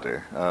figure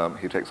already.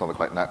 He takes on the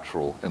quite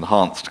natural,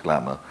 enhanced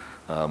glamour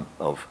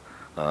of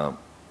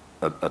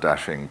a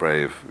dashing,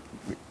 brave,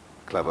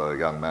 clever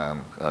young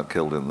man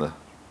killed in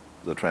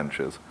the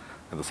trenches.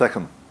 In the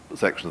second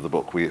section of the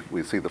book,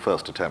 we see the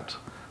first attempt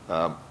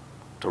to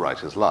write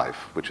his life,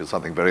 which is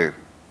something very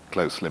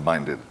closely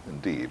minded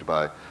indeed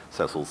by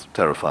Cecil's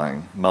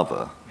terrifying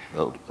mother,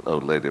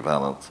 old Lady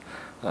Valence.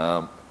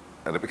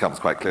 And it becomes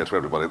quite clear to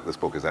everybody that this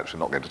book is actually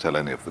not going to tell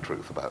any of the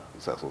truth about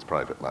Cecil's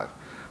private life.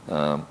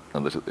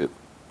 And that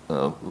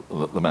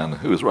the man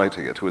who is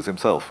writing it, who is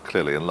himself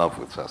clearly in love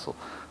with Cecil,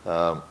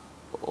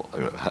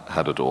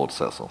 had adored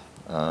Cecil,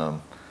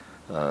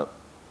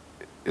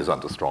 is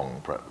under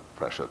strong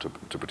pressure to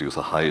produce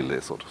a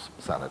highly sort of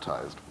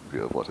sanitized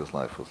view of what his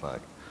life was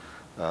like.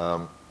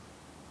 And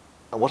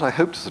what I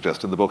hope to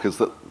suggest in the book is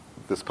that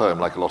this poem,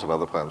 like a lot of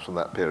other poems from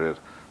that period,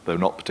 though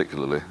not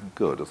particularly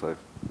good, as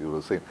you will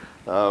have seen,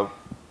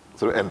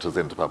 sort of enters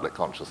into public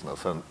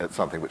consciousness, and it's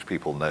something which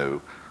people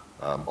know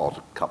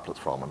odd couplets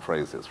from and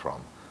phrases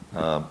from,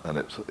 and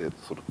it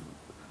sort of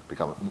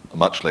becomes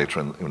much later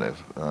in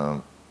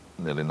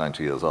nearly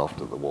 90 years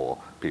after the war,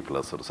 people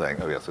are sort of saying,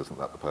 oh yes, isn't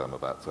that the poem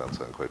about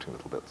so-and-so, and quoting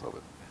little bits of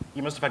it.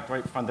 You must have had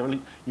great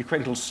fun. You create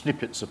little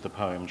snippets of the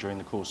poem during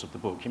the course of the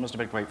book. You must have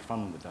had great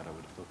fun with that, I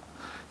would have thought.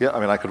 Yeah,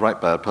 I could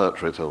write bad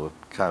poetry till the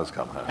cows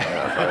come home.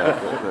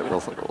 It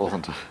wasn't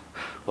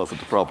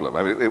a problem.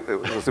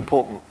 It was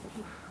important.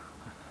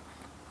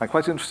 I'm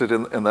quite interested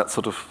in that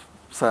sort of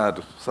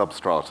sad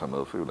substratum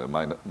of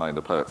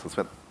minor poets. I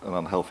spent an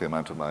unhealthy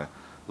amount of my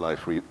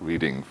life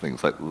reading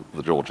things like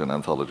the Georgian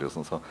anthologies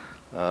and so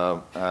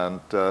on.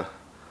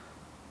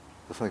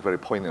 There's something very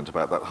poignant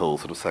about that whole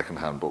sort of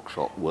second-hand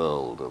bookshop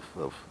world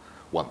of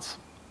once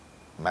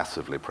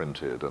massively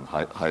printed and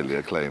highly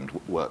acclaimed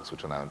works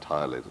which are now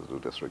entirely sort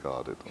of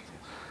disregarded.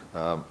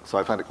 So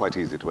I find it quite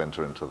easy to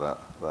enter into that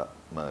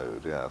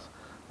mode, yes.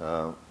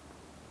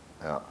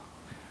 Yeah.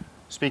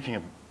 Speaking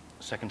of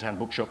second-hand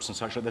bookshops and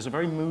such, there's a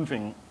very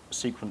moving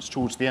sequence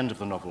towards the end of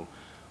the novel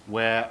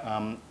where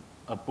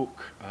a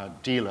book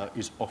dealer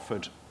is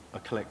offered a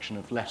collection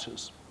of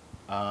letters.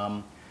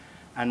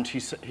 And he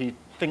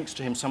thinks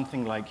to him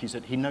something like, he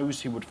said, he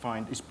knows he would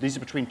find, these are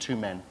between two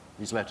men,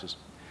 these letters,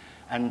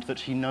 and that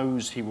he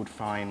knows he would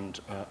find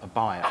a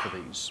buyer for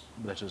these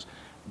letters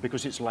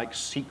because it's like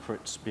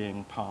secrets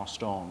being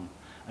passed on.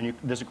 And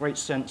there's a great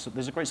sense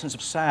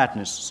of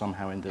sadness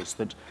somehow in this,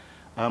 that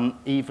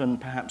even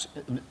perhaps,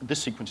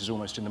 this sequence is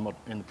almost in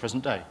the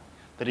present day,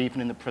 that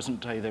even in the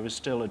present day there is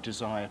still a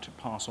desire to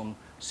pass on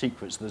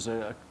secrets. There's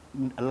a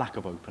lack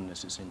of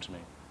openness, it seemed to me.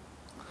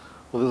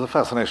 Well, there's a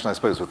fascination, I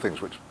suppose, with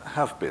things which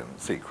have been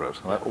secret.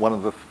 One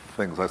of the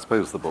things I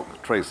suppose the book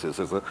traces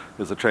is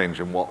a change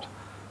in what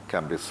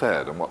can be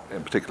said, and what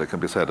in particular can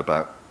be said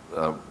about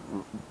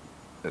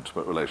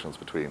intimate relations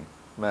between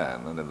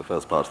men. And in the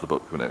first part of the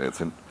book,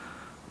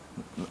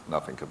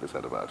 nothing can be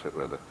said about it,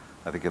 really.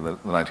 I think in the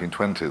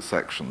 1920s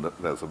section that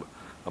there's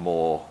a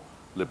more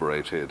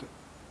liberated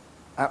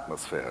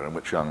atmosphere in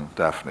which young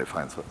Daphne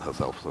finds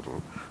herself sort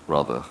of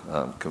rather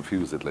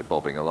confusedly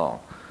bobbing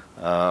along.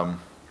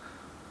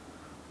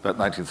 That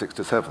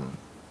 1967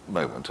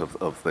 moment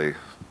of the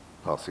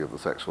passing of the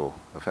Sexual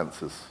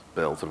Offences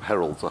Bill sort of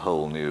heralds a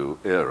whole new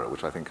era,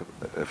 which I think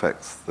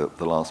affects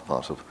the last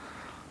part of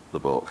the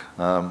book.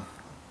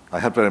 I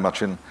had very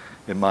much in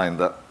mind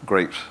that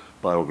great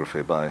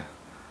biography by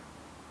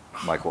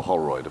Michael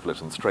Holroyd of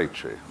Lytton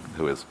Strachey,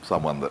 who is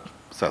someone that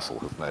Cecil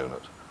has known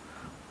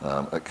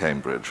at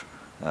Cambridge,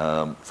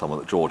 someone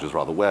that George is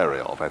rather wary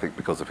of, I think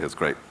because of his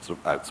great sort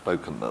of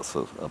outspokenness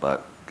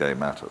about gay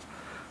matters.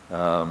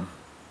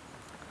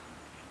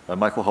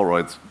 Michael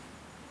Holroyd's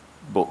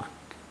book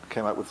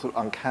came out with sort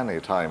of uncanny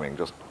timing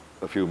just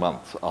a few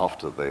months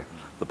after the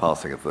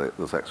passing of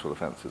the Sexual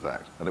Offences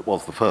Act. And it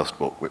was the first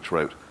book which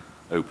wrote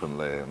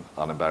openly and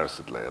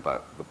unembarrassedly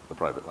about the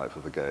private life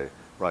of a gay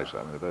writer.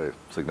 I mean, very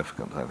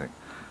significant, I think,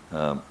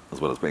 as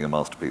well as being a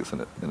masterpiece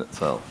in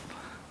itself.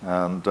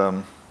 And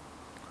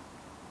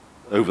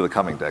over the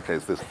coming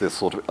decades, this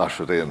sort of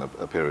ushered in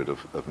a period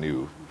of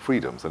new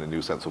freedoms and a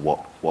new sense of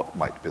what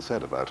might be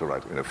said about a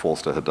writer. You know,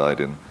 Forster had died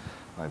in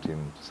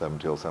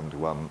 1970 or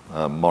 71.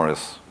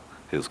 Morris,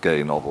 his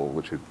gay novel,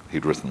 which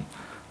he'd written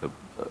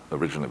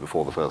originally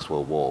before the First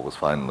World War, was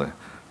finally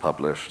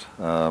published.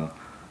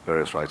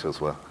 Various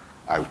writers were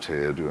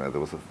outed. You know,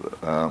 there was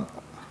so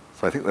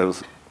I think there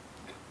was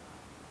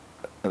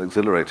an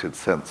exhilarated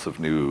sense of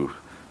new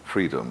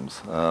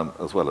freedoms,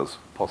 as well as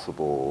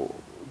possible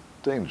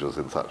dangers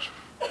in such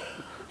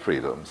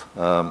freedoms.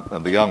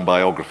 And the young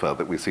biographer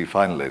that we see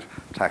finally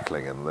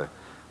tackling in the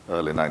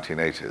early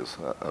 1980s,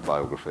 a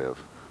biography of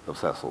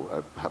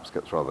Cecil, perhaps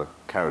gets rather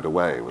carried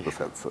away with the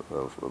sense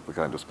of the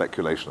kind of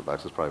speculation about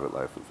his private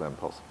life that's then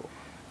possible.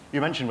 You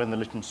mentioned when the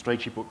Lytton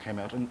Strachey book came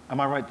out, and am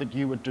I right that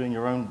you were doing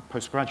your own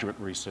postgraduate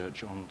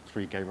research on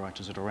three gay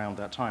writers at around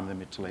that time, the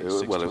mid to late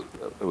 60s? Well,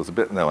 it was a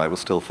bit, no, I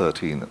was still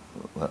 13 at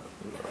that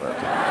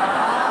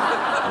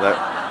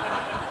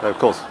time. Of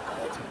course,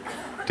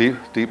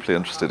 deeply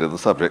interested in the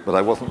subject, but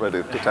I wasn't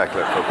ready to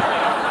tackle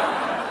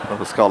it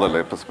from a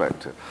scholarly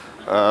perspective.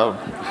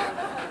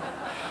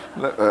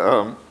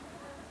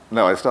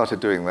 No, I started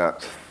doing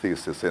that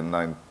thesis in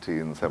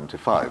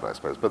 1975, I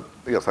suppose. But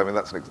yes, I mean,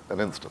 that's an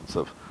instance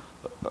of,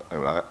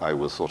 I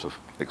was sort of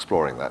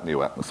exploring that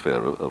new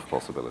atmosphere of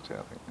possibility, I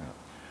think.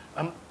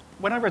 Yeah.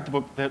 When I read the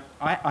book,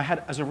 I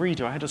had, as a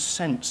reader, I had a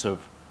sense of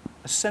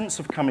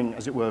coming,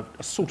 as it were,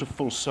 a sort of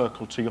full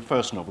circle to your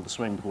first novel, The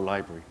Swimming Pool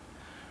Library,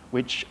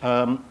 which,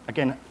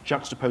 again,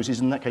 juxtaposes,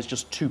 in that case,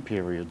 just two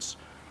periods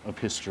of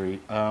history,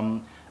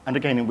 and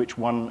again, in which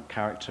one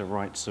character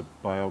writes a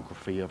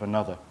biography of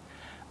another.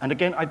 And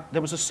again,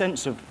 there was a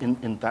sense of,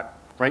 in that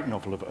great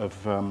novel,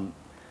 of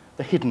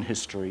the hidden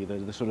history,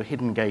 the sort of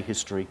hidden gay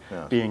history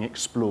being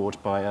explored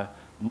by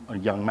a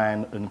young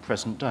man in the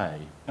present day.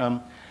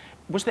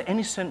 Was there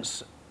any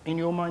sense in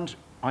your mind,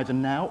 either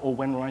now or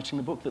when writing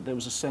the book, that there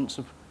was a sense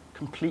of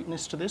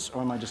completeness to this,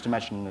 or am I just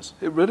imagining this?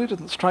 It really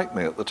didn't strike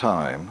me at the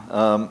time.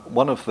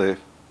 One of the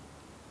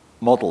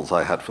models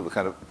I had for the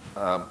kind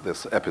of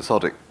this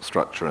episodic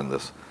structure in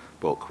this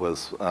book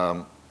was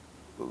the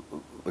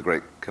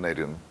great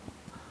Canadian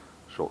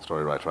short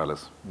story writer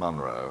Alice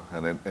Munro,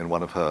 and in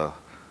one of her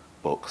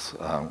books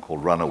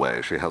called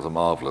Runaway, she has a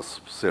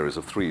marvelous series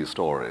of 3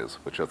 stories,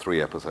 which are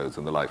 3 episodes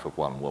in the life of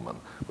one woman,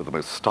 with the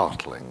most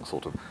startling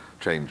sort of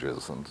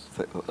changes and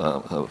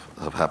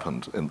have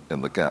happened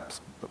in the gaps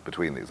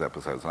between these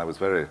episodes. And I was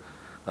very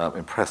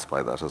impressed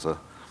by that as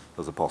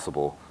a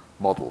possible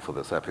model for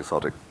this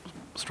episodic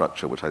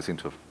structure, which I seem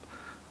to have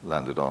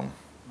landed on.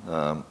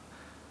 And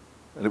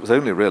it was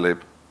only really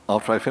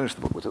after I finished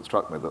the book that it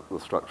struck me that the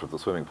structure of the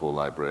Swimming Pool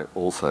Library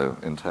also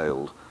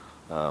entailed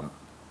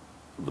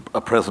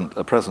a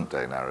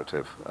present-day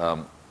narrative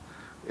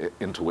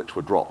into which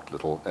were dropped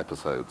little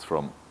episodes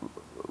from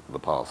the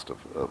past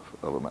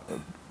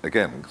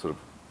again, sort of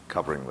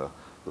covering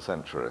the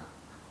century.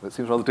 And it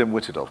seems rather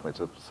dim-witted of me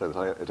to say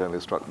that it only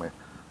struck me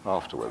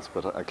afterwards,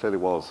 but I clearly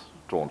was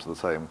drawn to the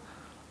same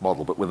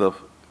model, but with a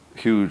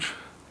huge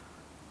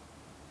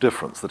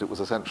difference, that it was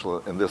essential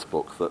in this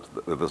book that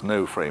there's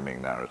no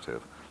framing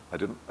narrative.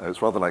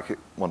 It's rather like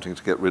wanting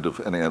to get rid of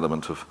any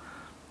element of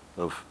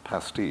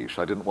pastiche.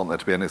 I didn't want there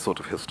to be any sort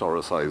of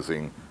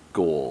historicizing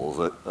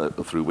gauze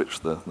through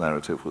which the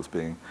narrative was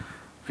being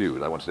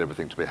viewed. I wanted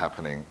everything to be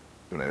happening,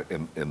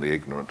 in the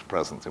ignorant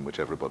present in which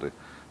everybody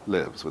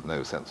lives, with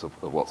no sense of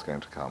what's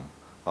going to come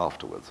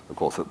afterwards. Of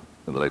course,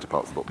 in the later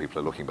parts of the book, people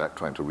are looking back,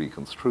 trying to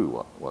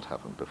reconstrue what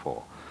happened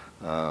before.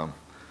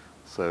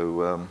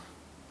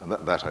 And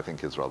that I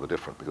think is rather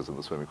different, because in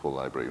the Swimming Pool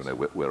Library,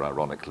 we're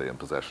ironically in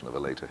possession of a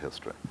later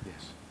history.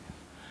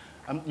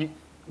 Yes.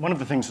 One of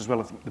the things as well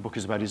I think the book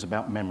is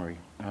about memory,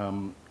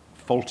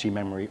 faulty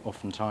memory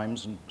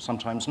oftentimes, and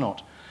sometimes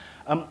not.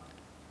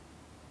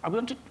 I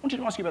wanted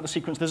to ask you about the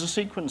sequence. There's a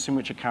sequence in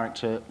which a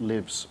character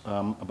lives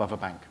above a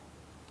bank,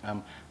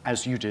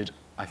 as you did,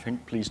 I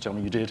think. Please tell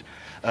me you did,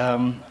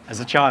 as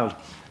a child.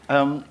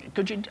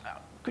 Could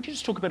you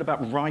just talk a bit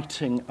about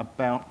writing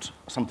about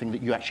something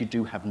that you actually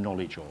do have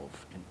knowledge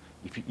of,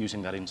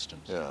 using that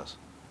instance? Yes.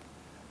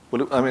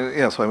 Well,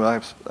 yes.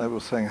 I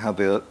was saying how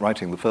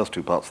writing the first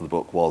two parts of the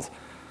book was,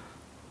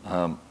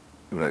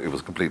 it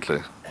was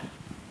completely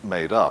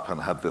made up and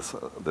had this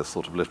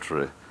sort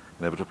of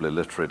inevitably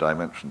literary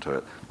dimension to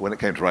it. When it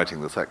came to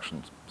writing the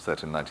section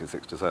set in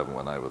 1967,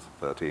 when I was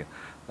 13,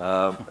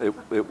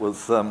 it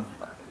was.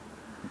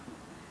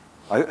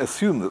 I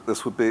assumed that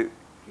this would be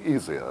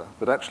easier,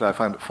 but actually I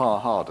found it far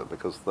harder,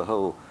 because the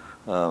whole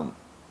the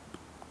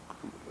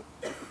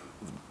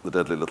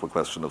deadly little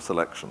question of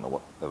selection, or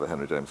whatever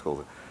Henry James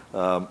calls it,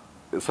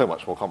 is so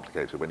much more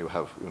complicated when you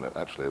have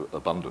actually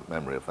abundant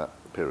memory of that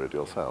period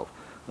yourself.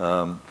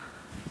 But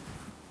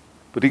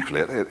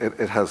equally,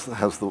 it has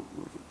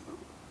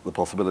the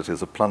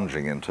possibilities of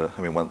plunging into.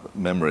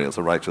 Memory is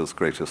a writer's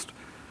greatest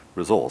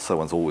resource, so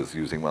one's always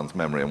using one's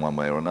memory in one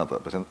way or another.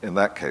 But in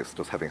that case,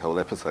 just having whole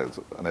episodes,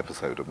 an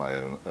episode of my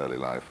own early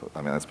life.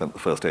 I spent the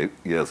first 8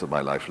 years of my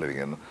life living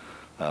in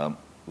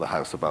the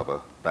house above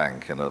a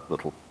bank in a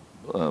little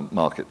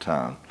market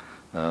town.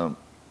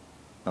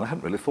 And I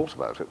hadn't really thought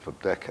about it for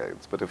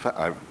decades, but in fact,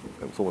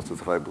 it was almost as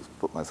if I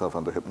put myself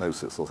under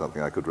hypnosis or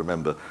something. I could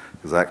remember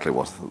exactly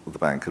what the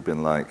bank had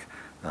been like,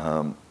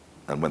 and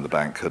when the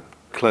bank had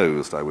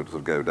closed, I would sort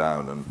of go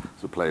down and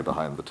sort of play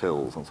behind the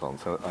tills and so on.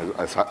 So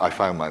I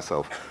found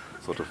myself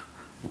sort of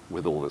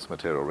with all this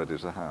material ready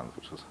to hand,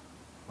 which was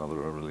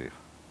rather a relief.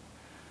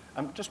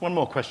 Just one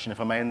more question, if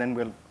I may, and then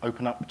we'll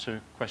open up to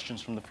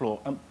questions from the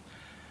floor.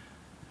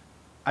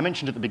 I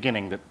mentioned at the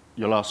beginning that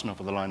your last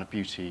novel, The Line of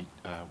Beauty,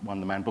 won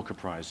the Man Booker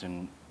Prize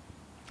in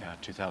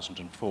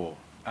 2004.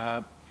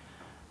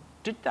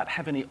 Did that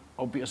have any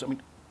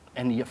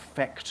any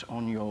effect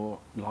on your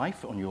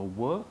life, on your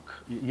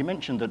work? You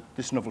mentioned that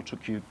this novel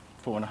took you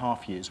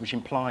 4.5 years, which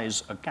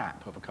implies a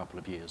gap of a couple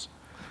of years.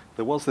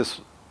 There was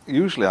this.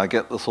 Usually, I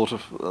get the sort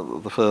of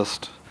the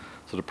first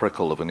sort of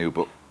prickle of a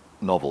new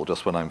novel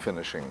just when I'm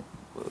finishing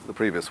the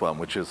previous one,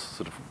 which is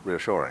sort of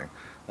reassuring.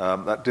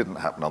 That didn't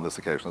happen on this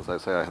occasion. As I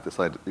say, I had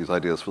these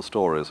ideas for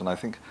stories, and I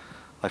think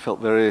I felt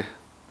very.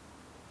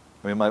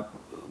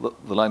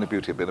 The Line of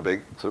Beauty had been a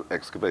big sort of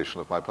excavation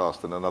of my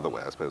past in another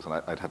way, I suppose, and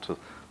I'd had to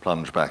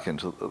plunge back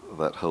into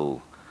that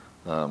whole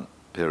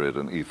period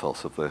and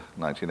ethos of the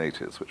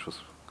 1980s, which was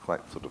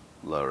quite sort of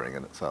lowering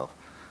in itself.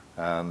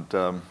 And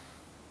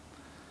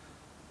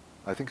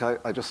I think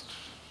I just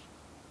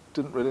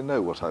didn't really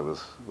know what I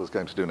was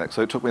going to do next.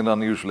 So it took me an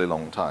unusually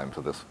long time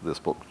for this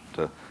book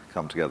to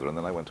come together, and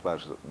then I went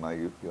about it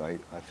I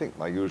think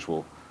my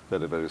usual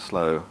very, very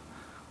slow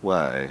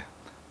way.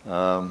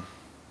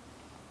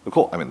 Of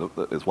course,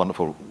 it's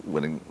wonderful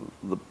winning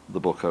the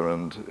Booker,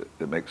 and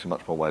it makes you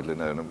much more widely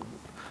known, and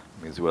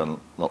means you earn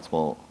lots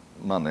more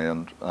money,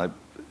 and I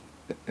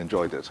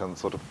enjoyed it,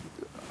 and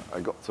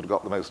I got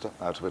the most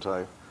out of it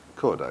I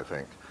could, I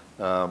think.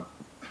 And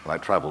I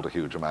travelled a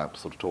huge amount,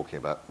 sort of talking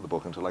about the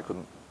book until I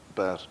couldn't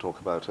bear to talk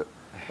about it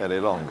any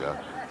longer.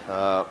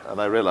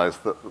 And I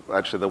realised that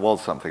actually there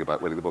was something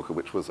about winning the Booker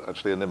which was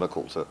actually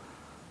inimical to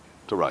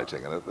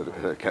writing, and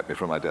it kept me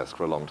from my desk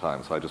for a long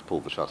time. So I just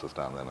pulled the shutters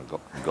down then and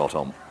got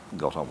on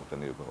with the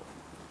new book.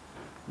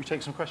 We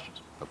take some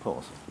questions. Of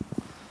course.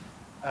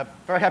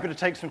 Very happy to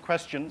take some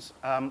questions.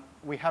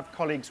 We have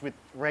colleagues with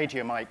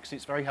radio mics.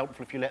 It's very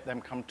helpful if you let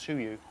them come to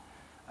you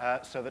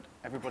so that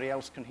everybody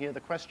else can hear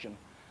the question.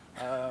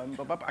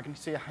 I can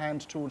see a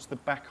hand towards the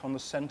back on the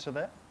centre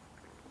there.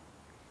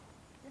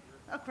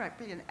 Oh, great,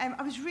 brilliant.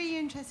 I was really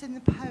interested in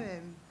the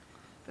poem,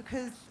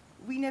 because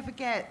we never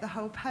get the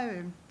whole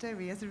poem, do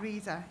we, as a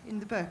reader in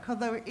the book,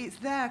 although it's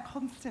there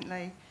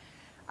constantly.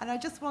 And I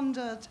just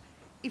wondered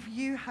if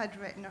you had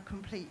written a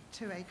complete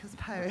 2 acres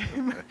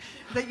poem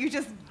that you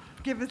just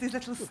give us these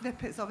little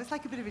snippets of. It's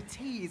like a bit of a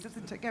tease,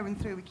 isn't it, going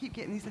through? We keep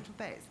getting these little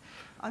bits.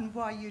 And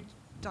why you'd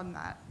done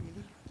that,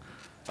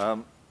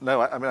 really?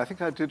 No, I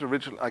think I did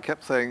originally. I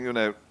kept saying,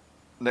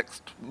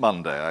 next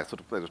Monday, I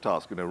sort of made a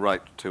task,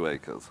 write 2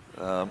 acres.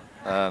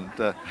 And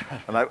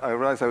I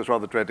realised I was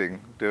rather dreading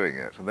doing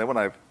it. And then when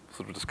I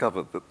sort of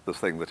discovered this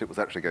thing, that it was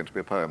actually going to be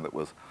a poem that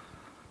was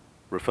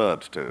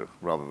referred to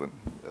rather than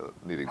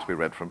needing to be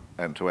read from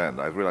end to end.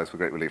 I've realized with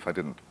great relief I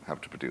didn't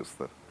have to produce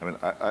the... I mean,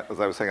 as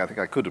I was saying, I think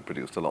I could have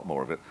produced a lot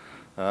more of it,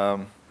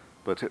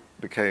 but it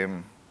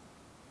became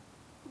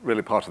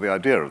really part of the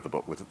idea of the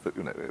book, was that,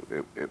 you know,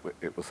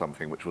 it was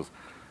something which was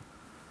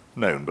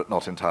known but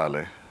not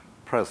entirely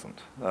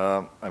present.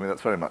 I mean,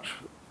 that's very much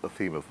the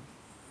theme of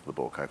the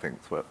book, I think,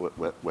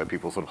 where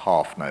people sort of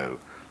half know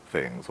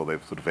things, or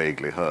they've sort of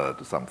vaguely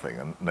heard something,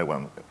 and no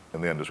one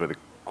in the end is really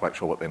quite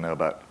sure what they know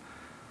about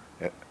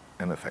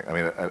anything. I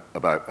mean,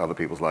 about other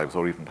people's lives,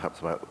 or even perhaps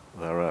about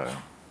their own.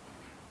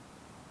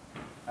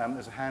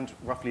 There's a hand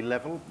roughly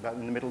level, about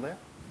in the middle there.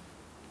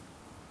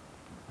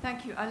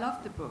 Thank you. I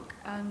loved the book,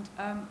 and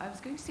I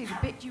was going to say the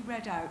bit you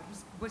read out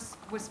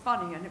was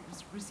funny, and it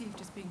was received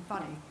as being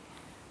funny.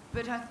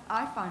 But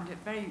I found it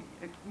very,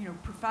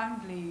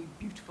 profoundly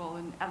beautiful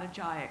and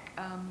elegiac.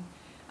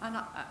 And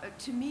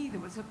to me, there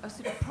was a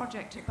sort of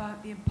project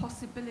about the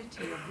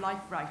impossibility of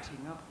life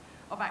writing,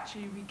 of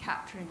actually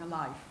recapturing a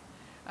life,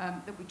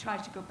 that we try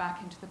to go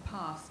back into the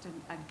past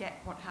and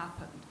get what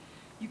happened.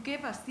 You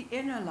give us the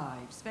inner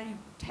lives, very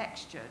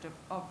textured,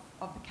 of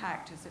the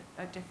characters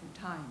at different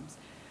times.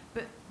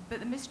 But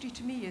the mystery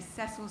to me is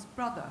Cecil's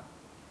brother,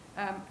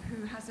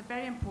 who has a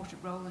very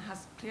important role and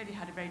has clearly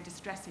had a very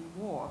distressing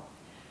war.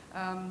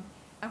 And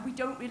we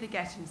don't really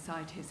get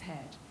inside his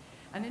head.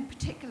 And in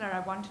particular, I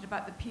wondered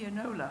about the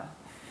pianola,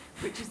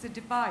 which is a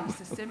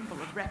device, a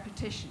symbol of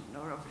repetition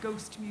or of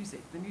ghost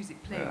music. The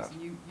music plays and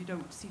you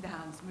don't see the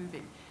hands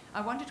moving.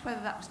 I wondered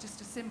whether that was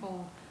just a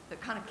symbol that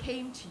kind of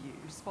came to you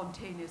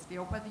spontaneously,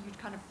 or whether you'd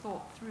kind of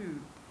thought through.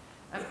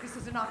 This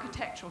is an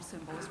architectural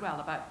symbol as well,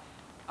 about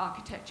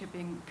architecture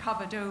being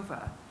covered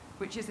over,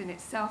 which is in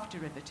itself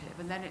derivative,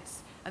 and then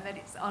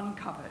it's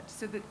uncovered.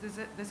 So that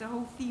there's a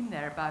whole theme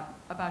there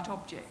about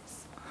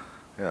objects.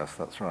 Yes,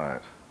 that's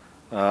right.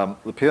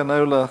 The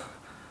pianola.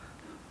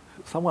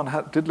 Someone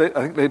I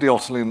think Lady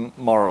Ottilie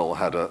Morrell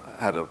had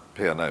a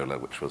pianola,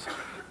 which was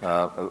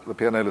the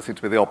pianola seemed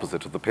to be the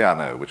opposite of the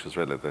piano, which is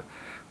really the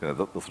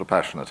sort of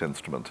passionate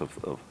instrument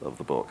of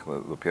the book.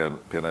 The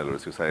pianola,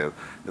 as you say,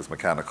 is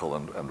mechanical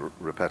and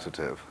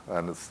repetitive,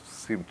 and it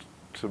seemed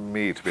to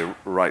me to be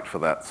right for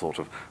that sort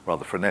of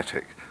rather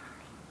frenetic,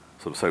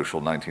 sort of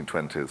social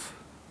 1920s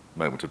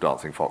moment of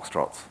dancing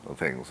foxtrots and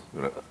things.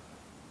 You know,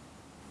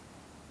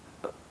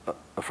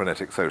 a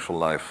frenetic social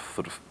life,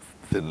 sort of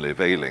thinly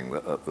veiling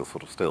the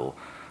sort of still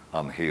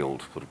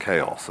unhealed sort of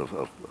chaos of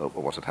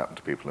what had happened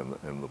to people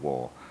in the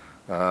war.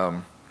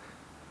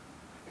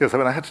 Yes, I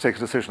mean, I had to take a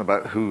decision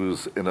about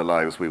whose inner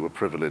lives we were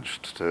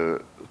privileged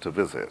to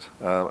visit,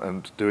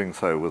 and doing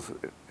so was,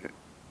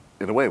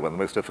 in a way, one of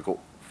the most difficult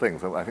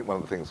things. And I think one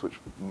of the things which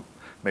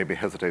made me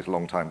hesitate a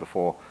long time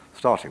before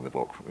starting the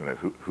book, you know,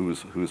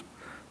 whose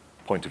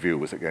point of view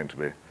was it going to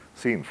be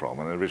seen from?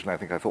 And originally I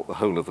think I thought the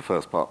whole of the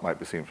first part might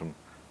be seen from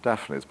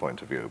Daphne's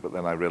point of view, but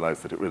then I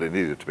realized that it really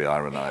needed to be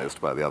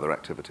ironized by the other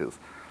activities,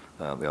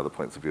 the other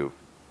points of view of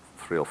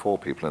 3 or 4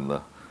 people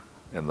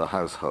in the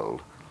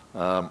household.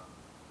 And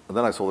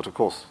then I saw that, of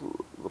course,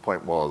 the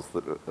point was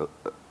that,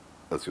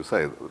 as you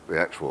say, the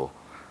actual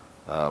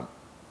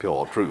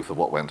pure truth of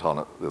what went on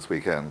at this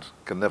weekend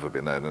can never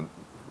be known, and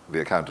the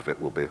account of it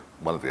will be,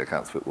 one of the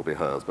accounts of it will be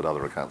hers, but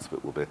other accounts of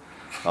it will be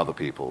other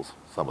people's,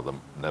 some of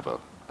them never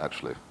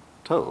actually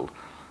told.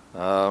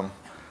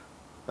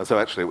 And so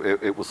actually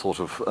it was sort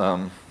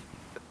of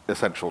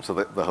essential to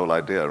the whole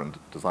idea and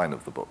design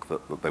of the book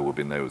that there would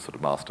be no sort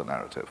of master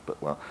narrative,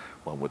 but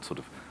one would sort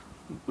of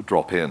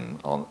drop in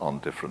on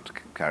different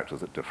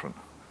characters at different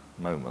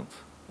moments.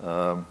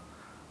 And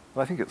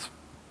I think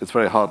it's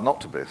very hard not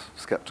to be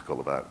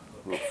skeptical about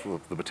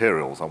the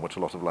materials on which a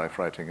lot of life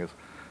writing is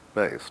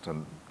based.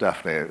 And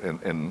Daphne,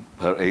 in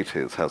her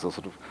 80s, has a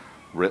sort of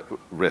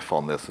riff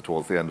on this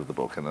towards the end of the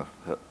book in a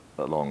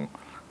long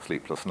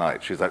sleepless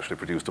night. She's actually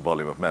produced a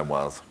volume of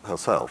memoirs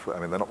herself. I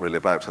mean, they're not really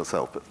about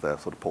herself, but they're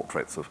sort of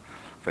portraits of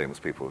famous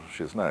people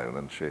she's known,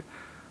 and she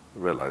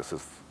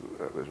realizes,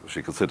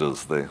 she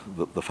considers the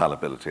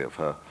fallibility of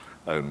her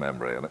own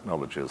memory and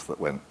acknowledges that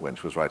when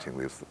she was writing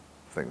these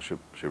things,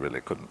 she really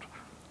couldn't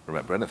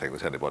remember anything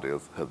that anybody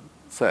had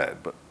said,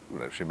 but you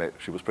know,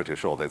 she was pretty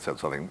sure they'd said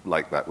something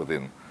like that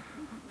within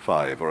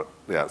 5 or at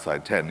the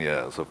outside 10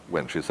 years of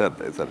when she said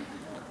they'd said.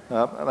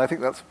 And I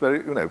think that's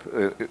very,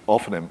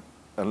 often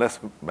unless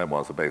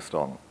memoirs are based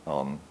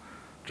on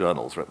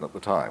journals written at the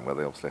time, where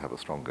they obviously have a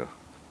stronger,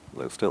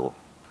 though still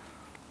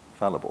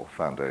fallible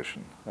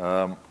foundation,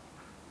 they're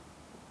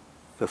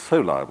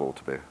so liable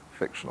to be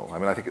fictional. I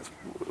mean, I think it's,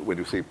 when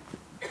you see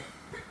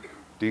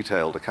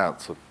detailed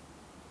accounts of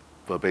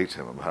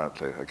verbatim,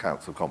 apparently,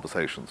 accounts of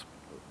conversations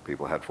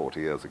people had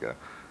 40 years ago,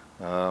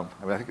 I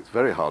mean, I think it's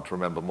very hard to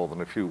remember more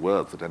than a few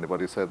words that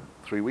anybody said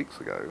 3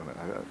 weeks ago.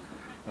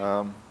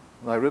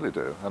 I really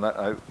do, and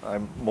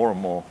I'm more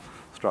and more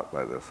struck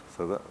by this.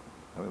 So that,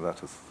 I mean,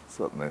 that is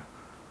certainly,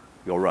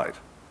 you're right.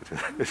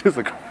 It is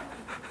a.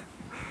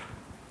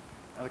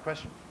 Another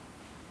question?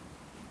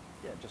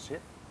 Yeah, just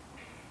here.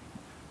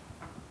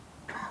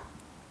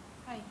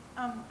 Hi.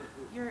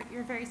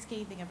 You're very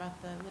scathing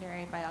about the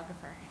literary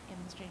biographer in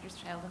The Stranger's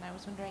Child, and I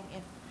was wondering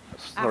if...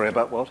 Sorry,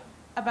 about what?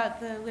 About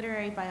the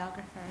literary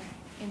biographer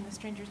in The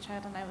Stranger's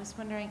Child, and I was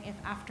wondering if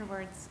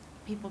afterwards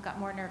people got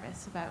more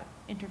nervous about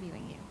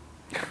interviewing you.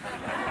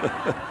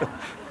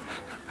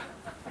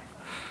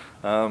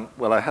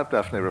 Well, I have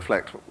Daphne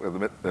reflect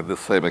on this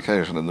same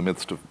occasion in the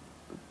midst of,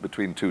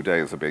 between 2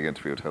 days of being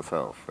interviewed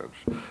herself, and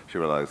she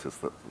realizes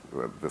that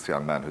this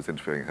young man who's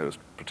interviewing her is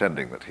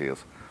pretending that he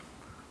is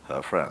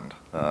her friend,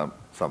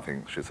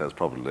 something she says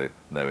probably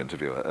no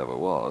interviewer ever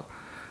was,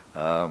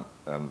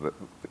 and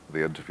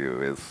the interview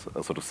is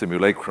a sort of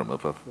simulacrum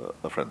of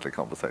a friendly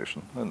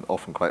conversation, and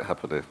often quite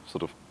happily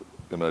sort of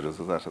emerges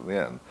as that at the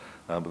end.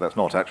 But that's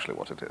not actually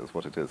what it is.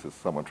 What it is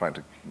someone trying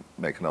to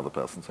make another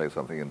person say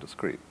something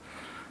indiscreet.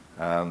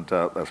 And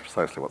that's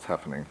precisely what's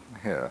happening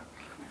here.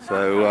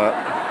 So,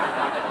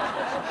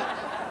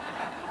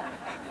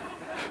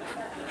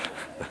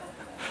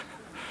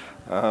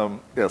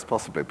 yes,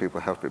 possibly people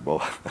have been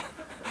more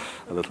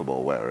a little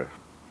more wary.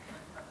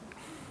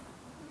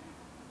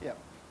 Yeah,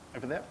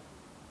 over there.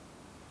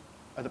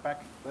 At the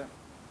back, there.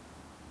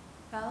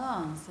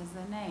 Valence is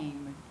the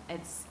name.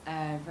 It's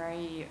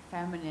very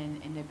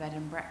feminine in a bed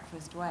and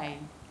breakfast way.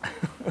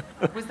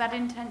 Was that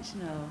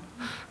intentional?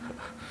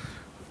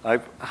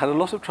 I've had a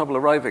lot of trouble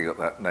arriving at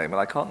that name, and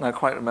I can't now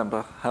quite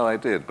remember how I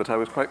did, but I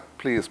was quite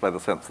pleased by the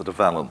sense that a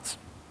valance,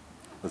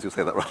 as you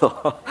say, that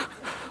rather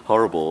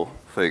horrible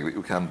thing that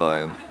you can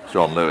buy in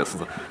John Lewis,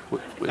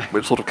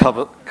 which sort of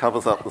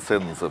covers up the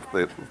sins of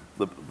the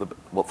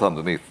what's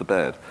underneath the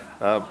bed,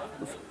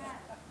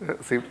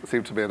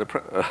 seemed to be a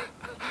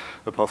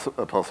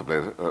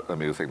possibly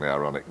amusingly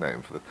ironic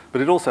name for this.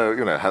 But it also,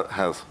 you know,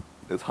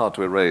 it's hard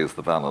to erase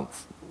the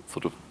valance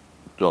sort of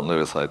John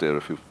Lewis idea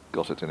if you've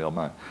got it in your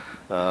mind.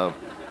 But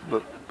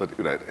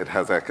you know, it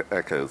has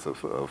echoes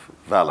of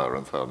valor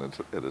and so on in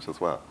it as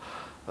well.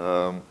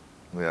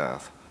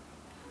 Yes.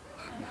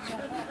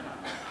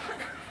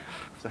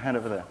 So hand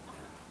over there.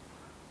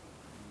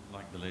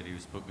 Like the lady who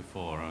spoke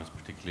before, I was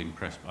particularly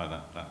impressed by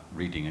that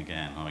reading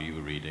again, or you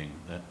were reading,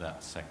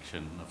 that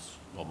section of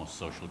almost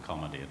social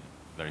comedy,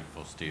 very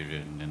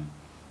posterior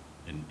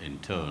in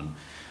tone.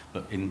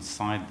 But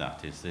inside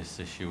that is this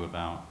issue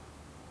about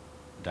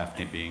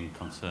Daphne being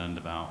concerned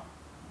about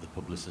the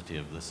publicity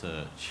of the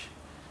search.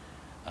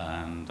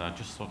 And I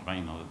just thought about,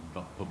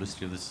 about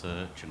publicity of the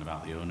search and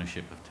about the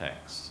ownership of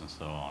texts and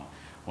so on.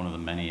 One of the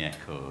many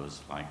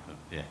echoes, like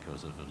the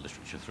echoes of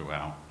literature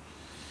throughout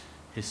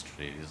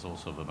history, is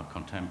also of a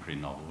contemporary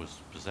novel,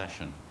 was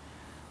Possession,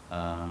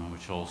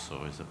 which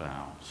also is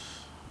about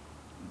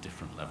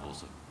different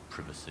levels of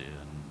privacy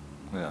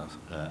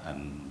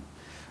and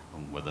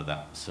whether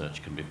that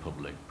search can be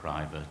public,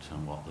 private,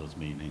 and what those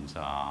meanings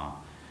are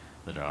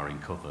that are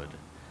uncovered.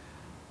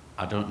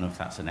 I don't know if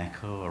that's an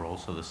echo or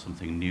also there's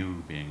something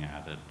new being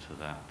added to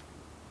that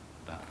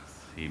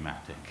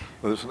thematic.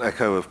 Well, it's an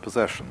echo of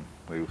Possession.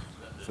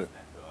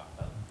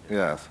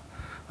 Yes.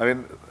 I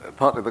mean,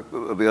 partly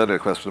the earlier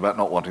question about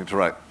not wanting to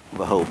write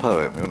the whole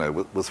poem,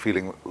 was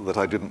feeling that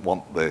I didn't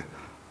want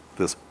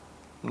this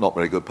not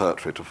very good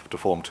poetry to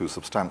form too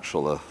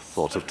substantial a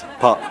sort of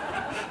part.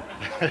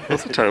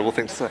 That's a terrible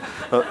thing to say.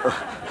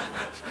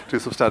 Too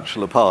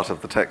substantial a part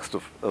of the text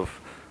of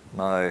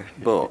my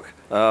book.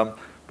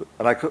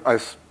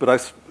 As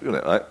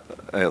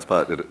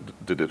Poet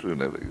did it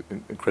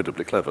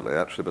incredibly cleverly,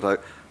 actually.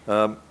 But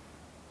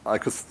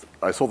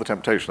I saw the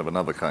temptation of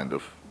another kind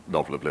of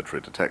novel of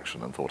literary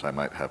detection and thought I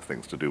might have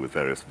things to do with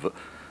various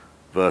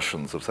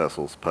versions of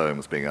Cecil's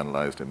poems being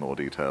analysed in more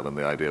detail, and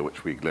the idea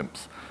which we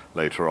glimpse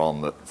later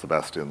on that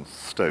Sebastian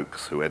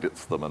Stokes, who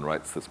edits them and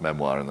writes this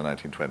memoir in the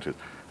 1920s,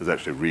 has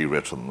actually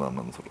rewritten them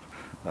and sort of.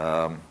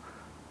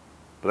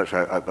 But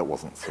actually, that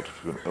wasn't sort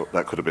of,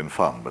 that could have been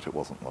fun, but it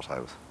wasn't what I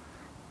was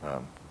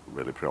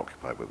really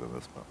preoccupied with in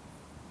this book.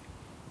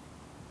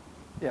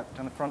 Yeah,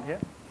 down the front here,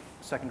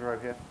 second row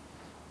here.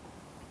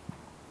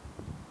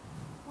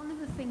 One of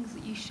the things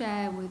that you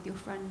share with your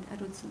friend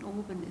Edward St.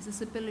 Alban is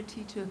this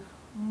ability to,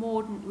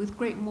 with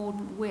great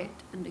modern wit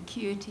and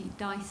acuity,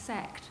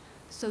 dissect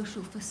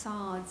social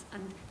facades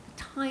and the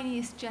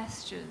tiniest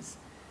gestures,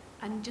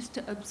 and just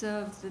to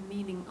observe the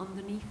meaning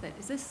underneath it.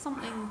 Is this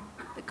something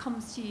that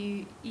comes to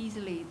you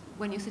easily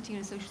when you're sitting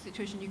in a social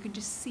situation? You can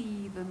just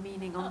see the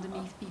meaning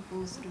underneath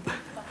people's sort of...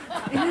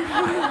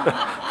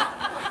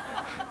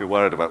 You're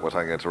worried about what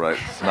I'm going to write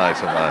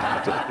tonight, am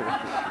I?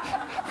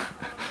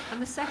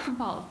 And the second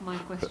part of my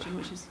question,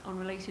 which is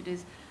unrelated,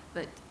 is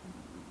that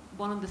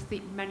one of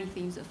the many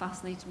themes that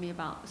fascinated me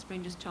about A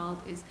Stranger's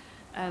Child is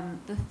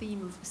the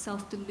theme of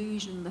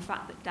self-delusion, the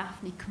fact that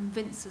Daphne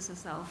convinces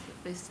herself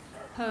that this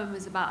poem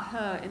is about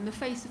her in the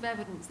face of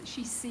evidence that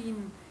she's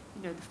seen,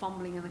 the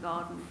fumbling in the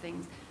garden and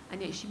things,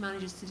 and yet she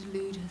manages to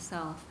delude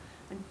herself.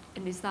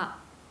 And is that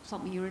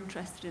something you're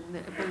interested in,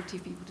 the ability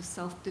of people to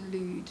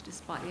self-delude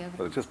despite the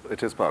evidence? Well,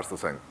 it is part of the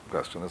same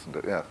question, isn't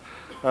it? Yes.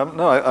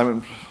 No, I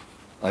mean,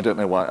 I don't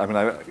know why. I mean,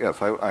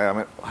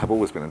 I have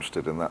always been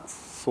interested in that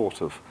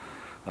sort of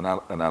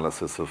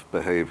analysis of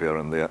behaviour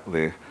and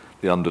the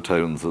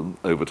undertones and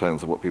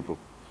overtones of what people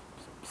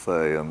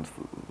say and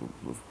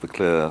the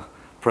clear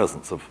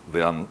presence of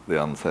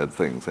the unsaid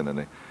things in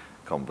any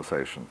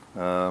conversation.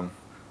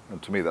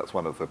 And to me, that's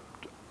one of the,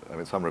 I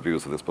mean, some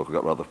reviews of this book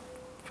got rather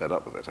fed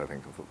up with it, I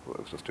think. It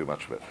was just too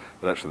much of it.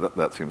 But actually,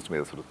 that seems to me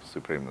a sort of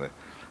supremely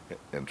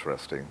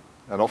interesting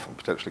and often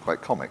potentially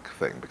quite comic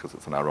thing, because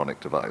it's an ironic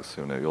device.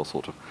 You know, you're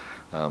sort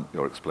of,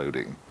 you're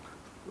exploding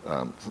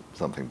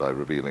something by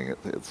revealing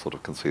its sort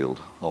of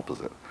concealed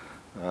opposite.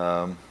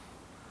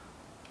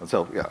 And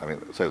so, yeah, I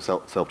mean, so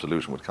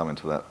self-delusion would come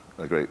into that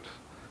a great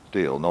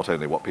deal, not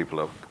only what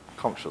people are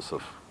conscious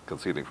of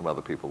concealing from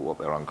other people, but what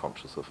they're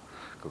unconscious of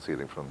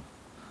concealing from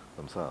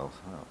themselves.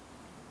 Yeah.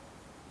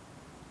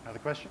 Another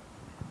question?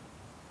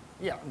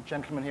 Yeah,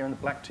 gentleman here in the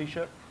black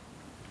T-shirt.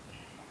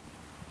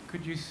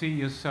 Could you see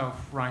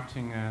yourself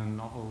writing a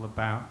novel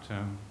about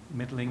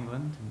Middle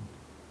England?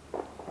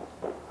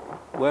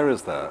 Where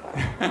is that?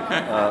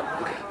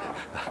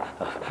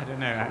 I don't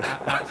know,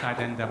 outside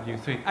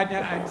NW3.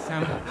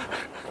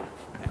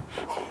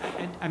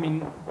 I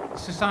mean,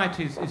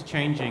 society is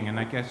changing, and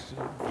I guess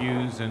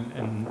views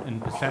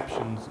and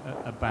perceptions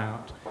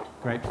about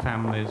great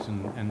families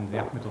and the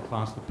upper middle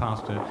class, the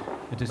past,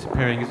 are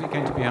disappearing. Is it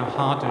going to be a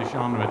harder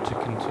genre to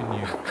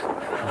continue?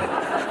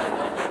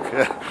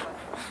 Yeah.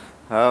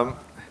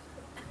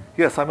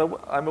 Yes,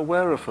 I'm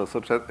aware of a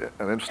sort of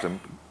an interest in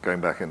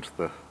going back into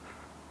the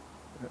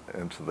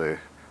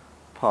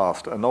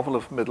past. A novel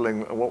of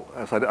middling. I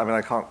mean,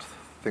 I can't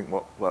think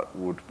what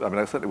would. I mean,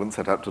 I certainly wouldn't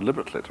set out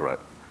deliberately to write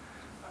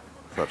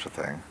such a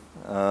thing.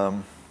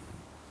 I'm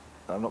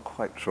not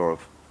quite sure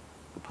of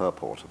the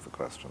purport of the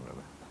question,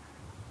 really.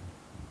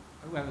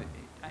 Well,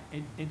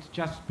 it's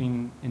just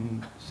been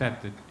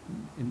said that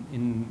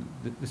in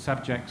the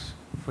subjects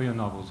for your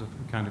novels have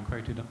kind of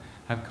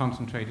have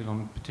concentrated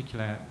on a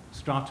particular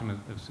stratum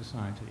of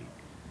society.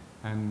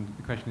 And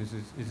the question is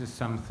this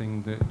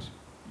something that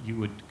you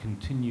would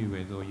continue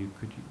with, or you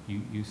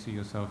see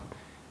yourself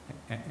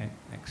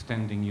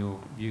extending your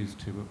views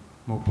to a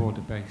more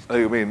broader base? Oh,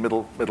 you mean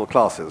middle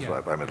classes, yeah.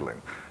 Right, by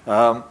middling?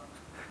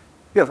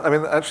 Yes, I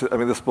mean,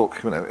 actually, this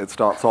book, you know, it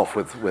starts off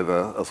with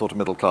a sort of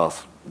middle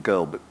class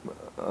girl, but,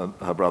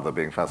 her brother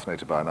being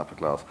fascinated by an upper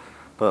class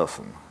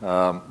person.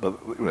 But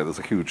you know, there's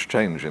a huge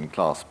change in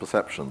class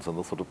perceptions and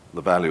the sort of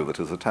the value that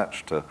is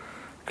attached to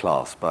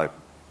class by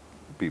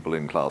people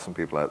in class and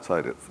people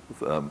outside it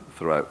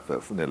throughout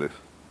the nearly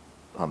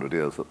 100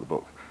 years that the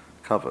book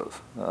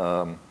covers.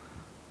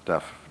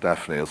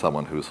 Daphne is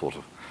someone who's sort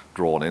of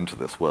drawn into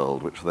this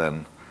world, which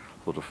then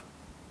sort of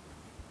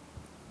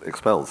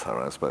expels her,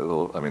 I suppose.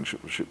 Or, I mean, she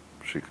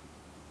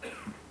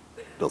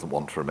doesn't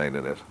want to remain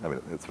in it. I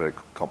mean, it's very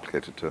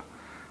complicated to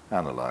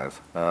analyze,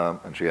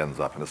 and she ends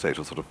up in a state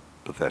of sort of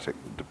pathetic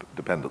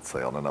dependency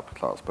on an upper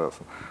class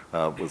person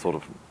with sort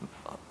of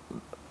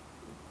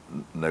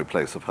no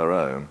place of her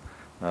own.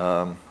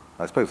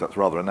 I suppose that's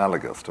rather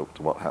analogous to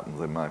what happens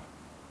in my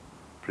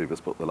previous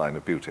book, The Line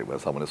of Beauty, where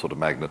someone is sort of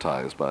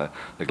magnetized by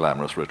a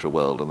glamorous, richer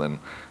world and then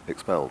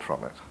expelled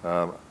from it.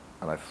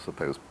 And I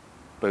suppose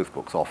both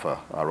books offer,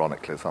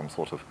 ironically, some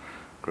sort of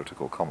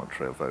critical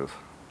commentary of those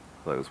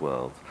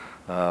worlds.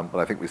 But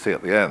I think we see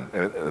at the end,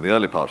 in the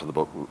early part of the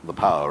book, the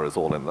power is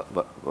all in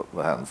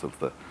the hands of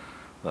the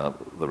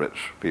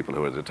rich people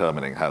who are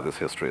determining how this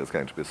history is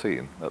going to be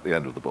seen. At the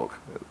end of the book,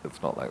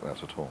 it's not like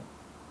that at all.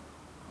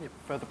 Yeah,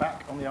 further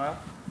back on the aisle.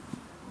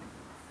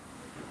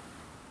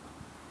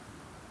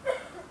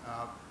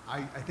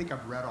 I think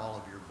I've read all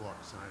of your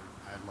books, and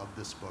I love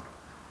this book.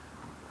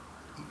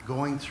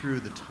 Going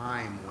through the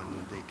time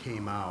when they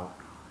came out,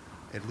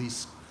 at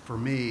least for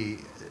me,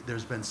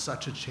 there's been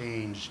such a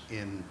change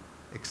in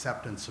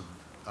acceptance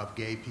of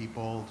gay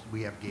people.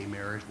 We have gay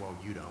marriage. Well,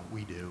 you don't.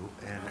 We do.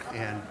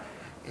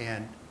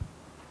 And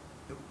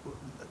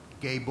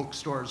gay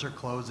bookstores are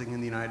closing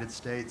in the United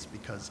States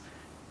because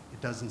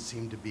it doesn't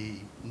seem to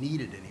be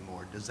needed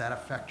anymore. Does that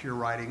affect your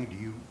writing? Do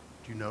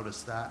you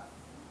notice that?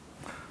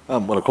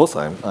 Well, of course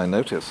I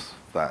notice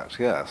that,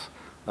 yes.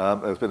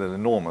 There's been an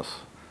enormous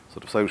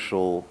sort of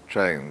social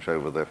change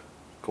over the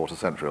quarter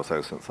century or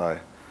so since I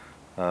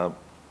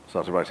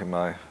started writing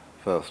my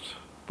first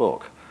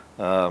book,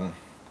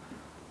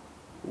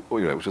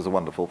 which is a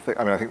wonderful thing.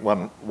 I mean, I think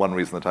one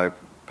reason that I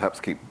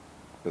perhaps keep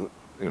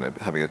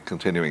having a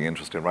continuing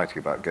interest in writing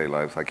about gay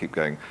lives, I keep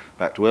going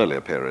back to earlier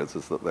periods,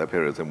 is that there are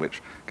periods in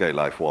which gay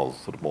life was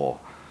sort of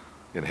more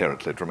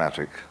inherently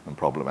dramatic and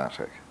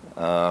problematic.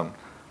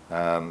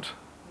 And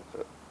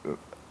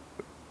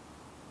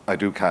I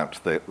do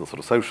count the sort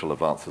of social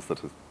advances that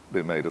have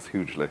been made as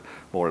hugely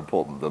more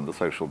important than the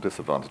social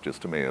disadvantages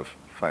to me of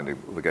finding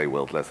the gay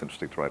world less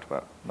interesting to write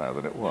about now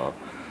than it was.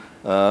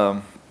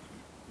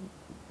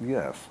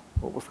 Yes.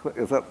 What was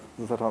does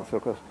that answer your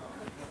question?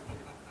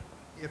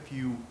 If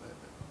you,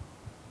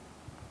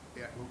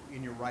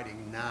 in your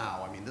writing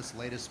now, I mean, this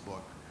latest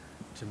book,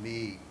 to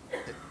me,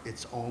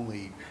 it's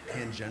only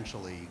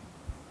tangentially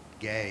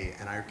gay,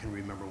 and I can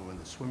remember when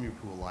the Swimming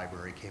Pool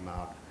Library came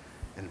out,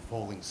 and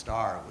Falling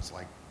Star, it was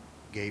like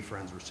gay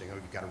friends were saying, "Oh,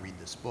 you've got to read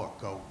this book.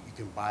 Go, you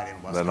can buy it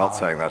in West Hollywood." They're not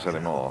saying that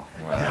anymore.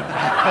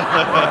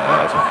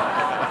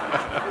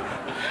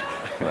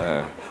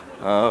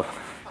 No.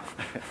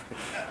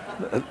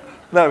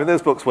 No, I mean,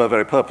 those books were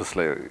very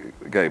purposely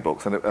gay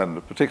books,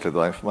 and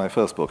particularly my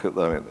first book, I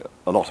mean,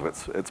 a lot of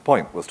its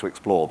point was to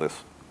explore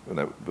this,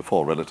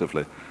 before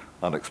relatively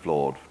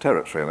unexplored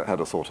territory, and it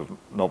had a sort of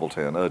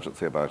novelty and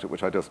urgency about it,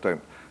 which I just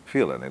don't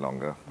feel any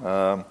longer.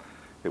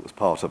 It was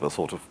part of a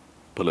sort of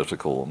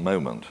political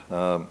moment.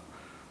 The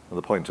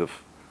point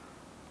of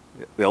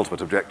the ultimate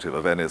objective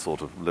of any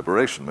sort of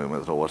liberation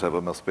movement or whatever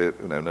must be,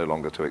 no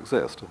longer to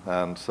exist.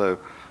 And so,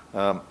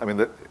 I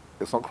mean,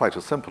 it's not quite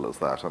as simple as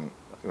that. And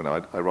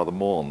I rather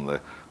mourn the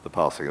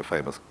passing of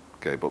famous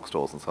gay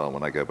bookstores and so on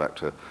when I go back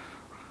to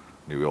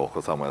New York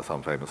or somewhere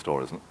some famous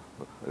store is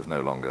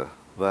no longer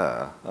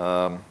there.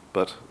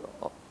 But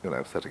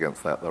set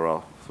against that, there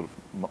are sort of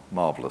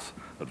marvellous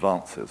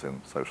advances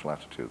in social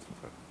attitudes and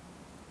so on.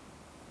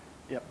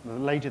 Yep, the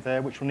lady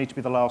there, which will need to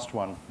be the last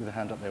one, with a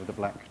hand up there with the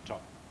black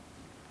top.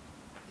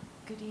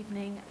 Good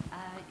evening.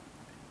 I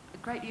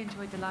greatly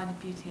enjoyed The Line of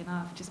Beauty, and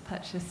I've just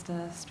purchased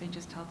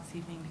Stranger's Child this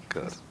evening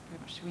because I was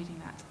very much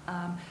reading that.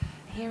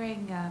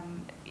 Hearing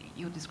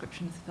your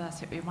description of the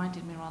verse, it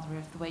reminded me rather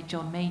of the way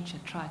John Major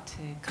tried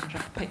to conjure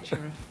up a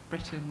picture of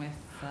Britain with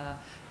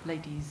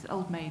ladies,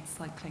 old maids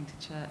cycling to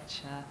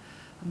church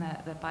on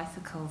their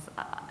bicycles.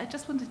 I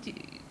just wanted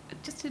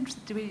just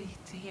interested really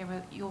to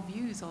hear your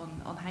views on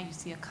how you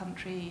see a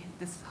country,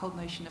 this whole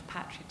notion of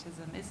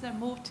patriotism. Is there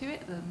more to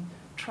it than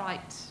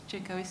trite,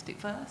 jingoistic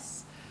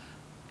verse?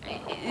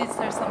 Is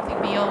there something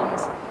beyond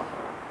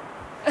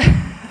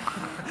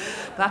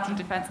that in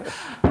defence?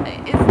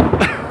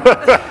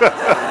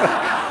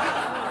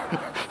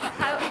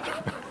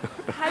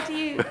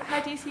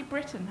 How do you see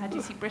Britain? How do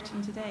you see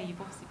Britain today?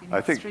 You've obviously been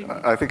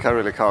I think I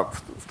really can't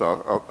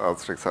start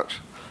answering such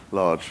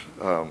large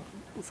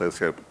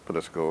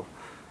socio-political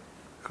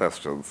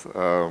questions.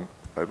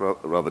 I'd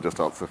rather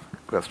just answer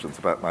questions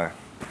about my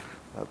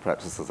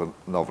practice as a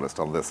novelist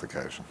on this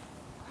occasion.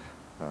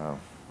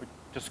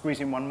 Just squeeze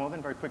in one more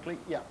then, very quickly.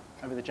 Yeah,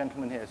 over the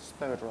gentleman here,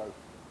 third row.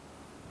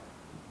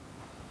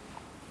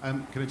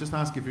 Can I just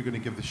ask if you're going to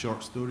give the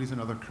short stories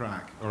another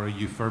crack, or are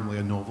you firmly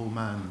a novel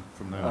man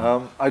from now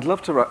on? I'd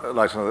love to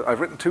write another. I've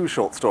written 2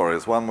 short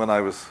stories, one when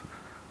I was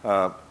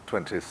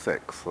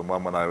 26 and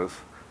one when I was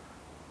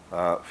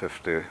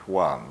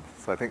 51.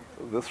 So I think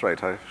at this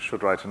rate I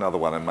should write another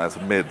one in my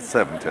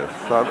mid-70s.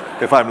 So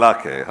if I'm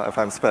lucky, if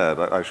I'm spared,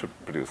 I should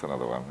produce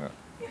another one. Yeah.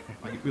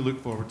 We look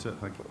forward to it.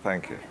 Thank you.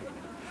 Thank you.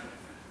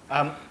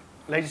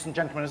 Ladies and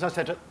gentlemen, as I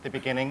said at the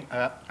beginning,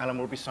 Alan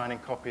will be signing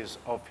copies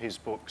of his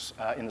books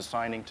in the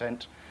signing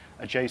tent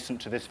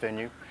adjacent to this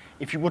venue.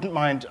 If you wouldn't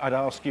mind, I'd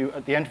ask you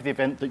at the end of the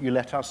event that you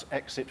let us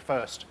exit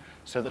first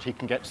so that he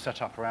can get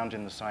set up around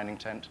in the signing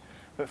tent.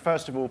 But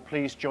first of all,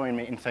 please join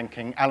me in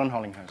thanking Alan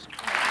Hollinghurst.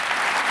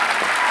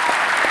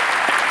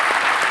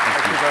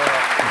 Thank you very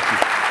much. Thank you.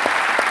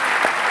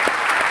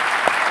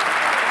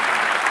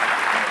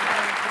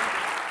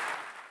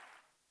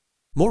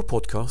 More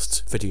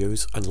podcasts,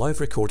 videos and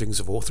live recordings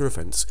of author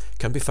events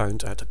can be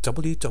found at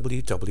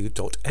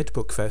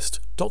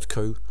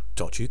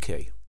www.edbookfest.co.uk.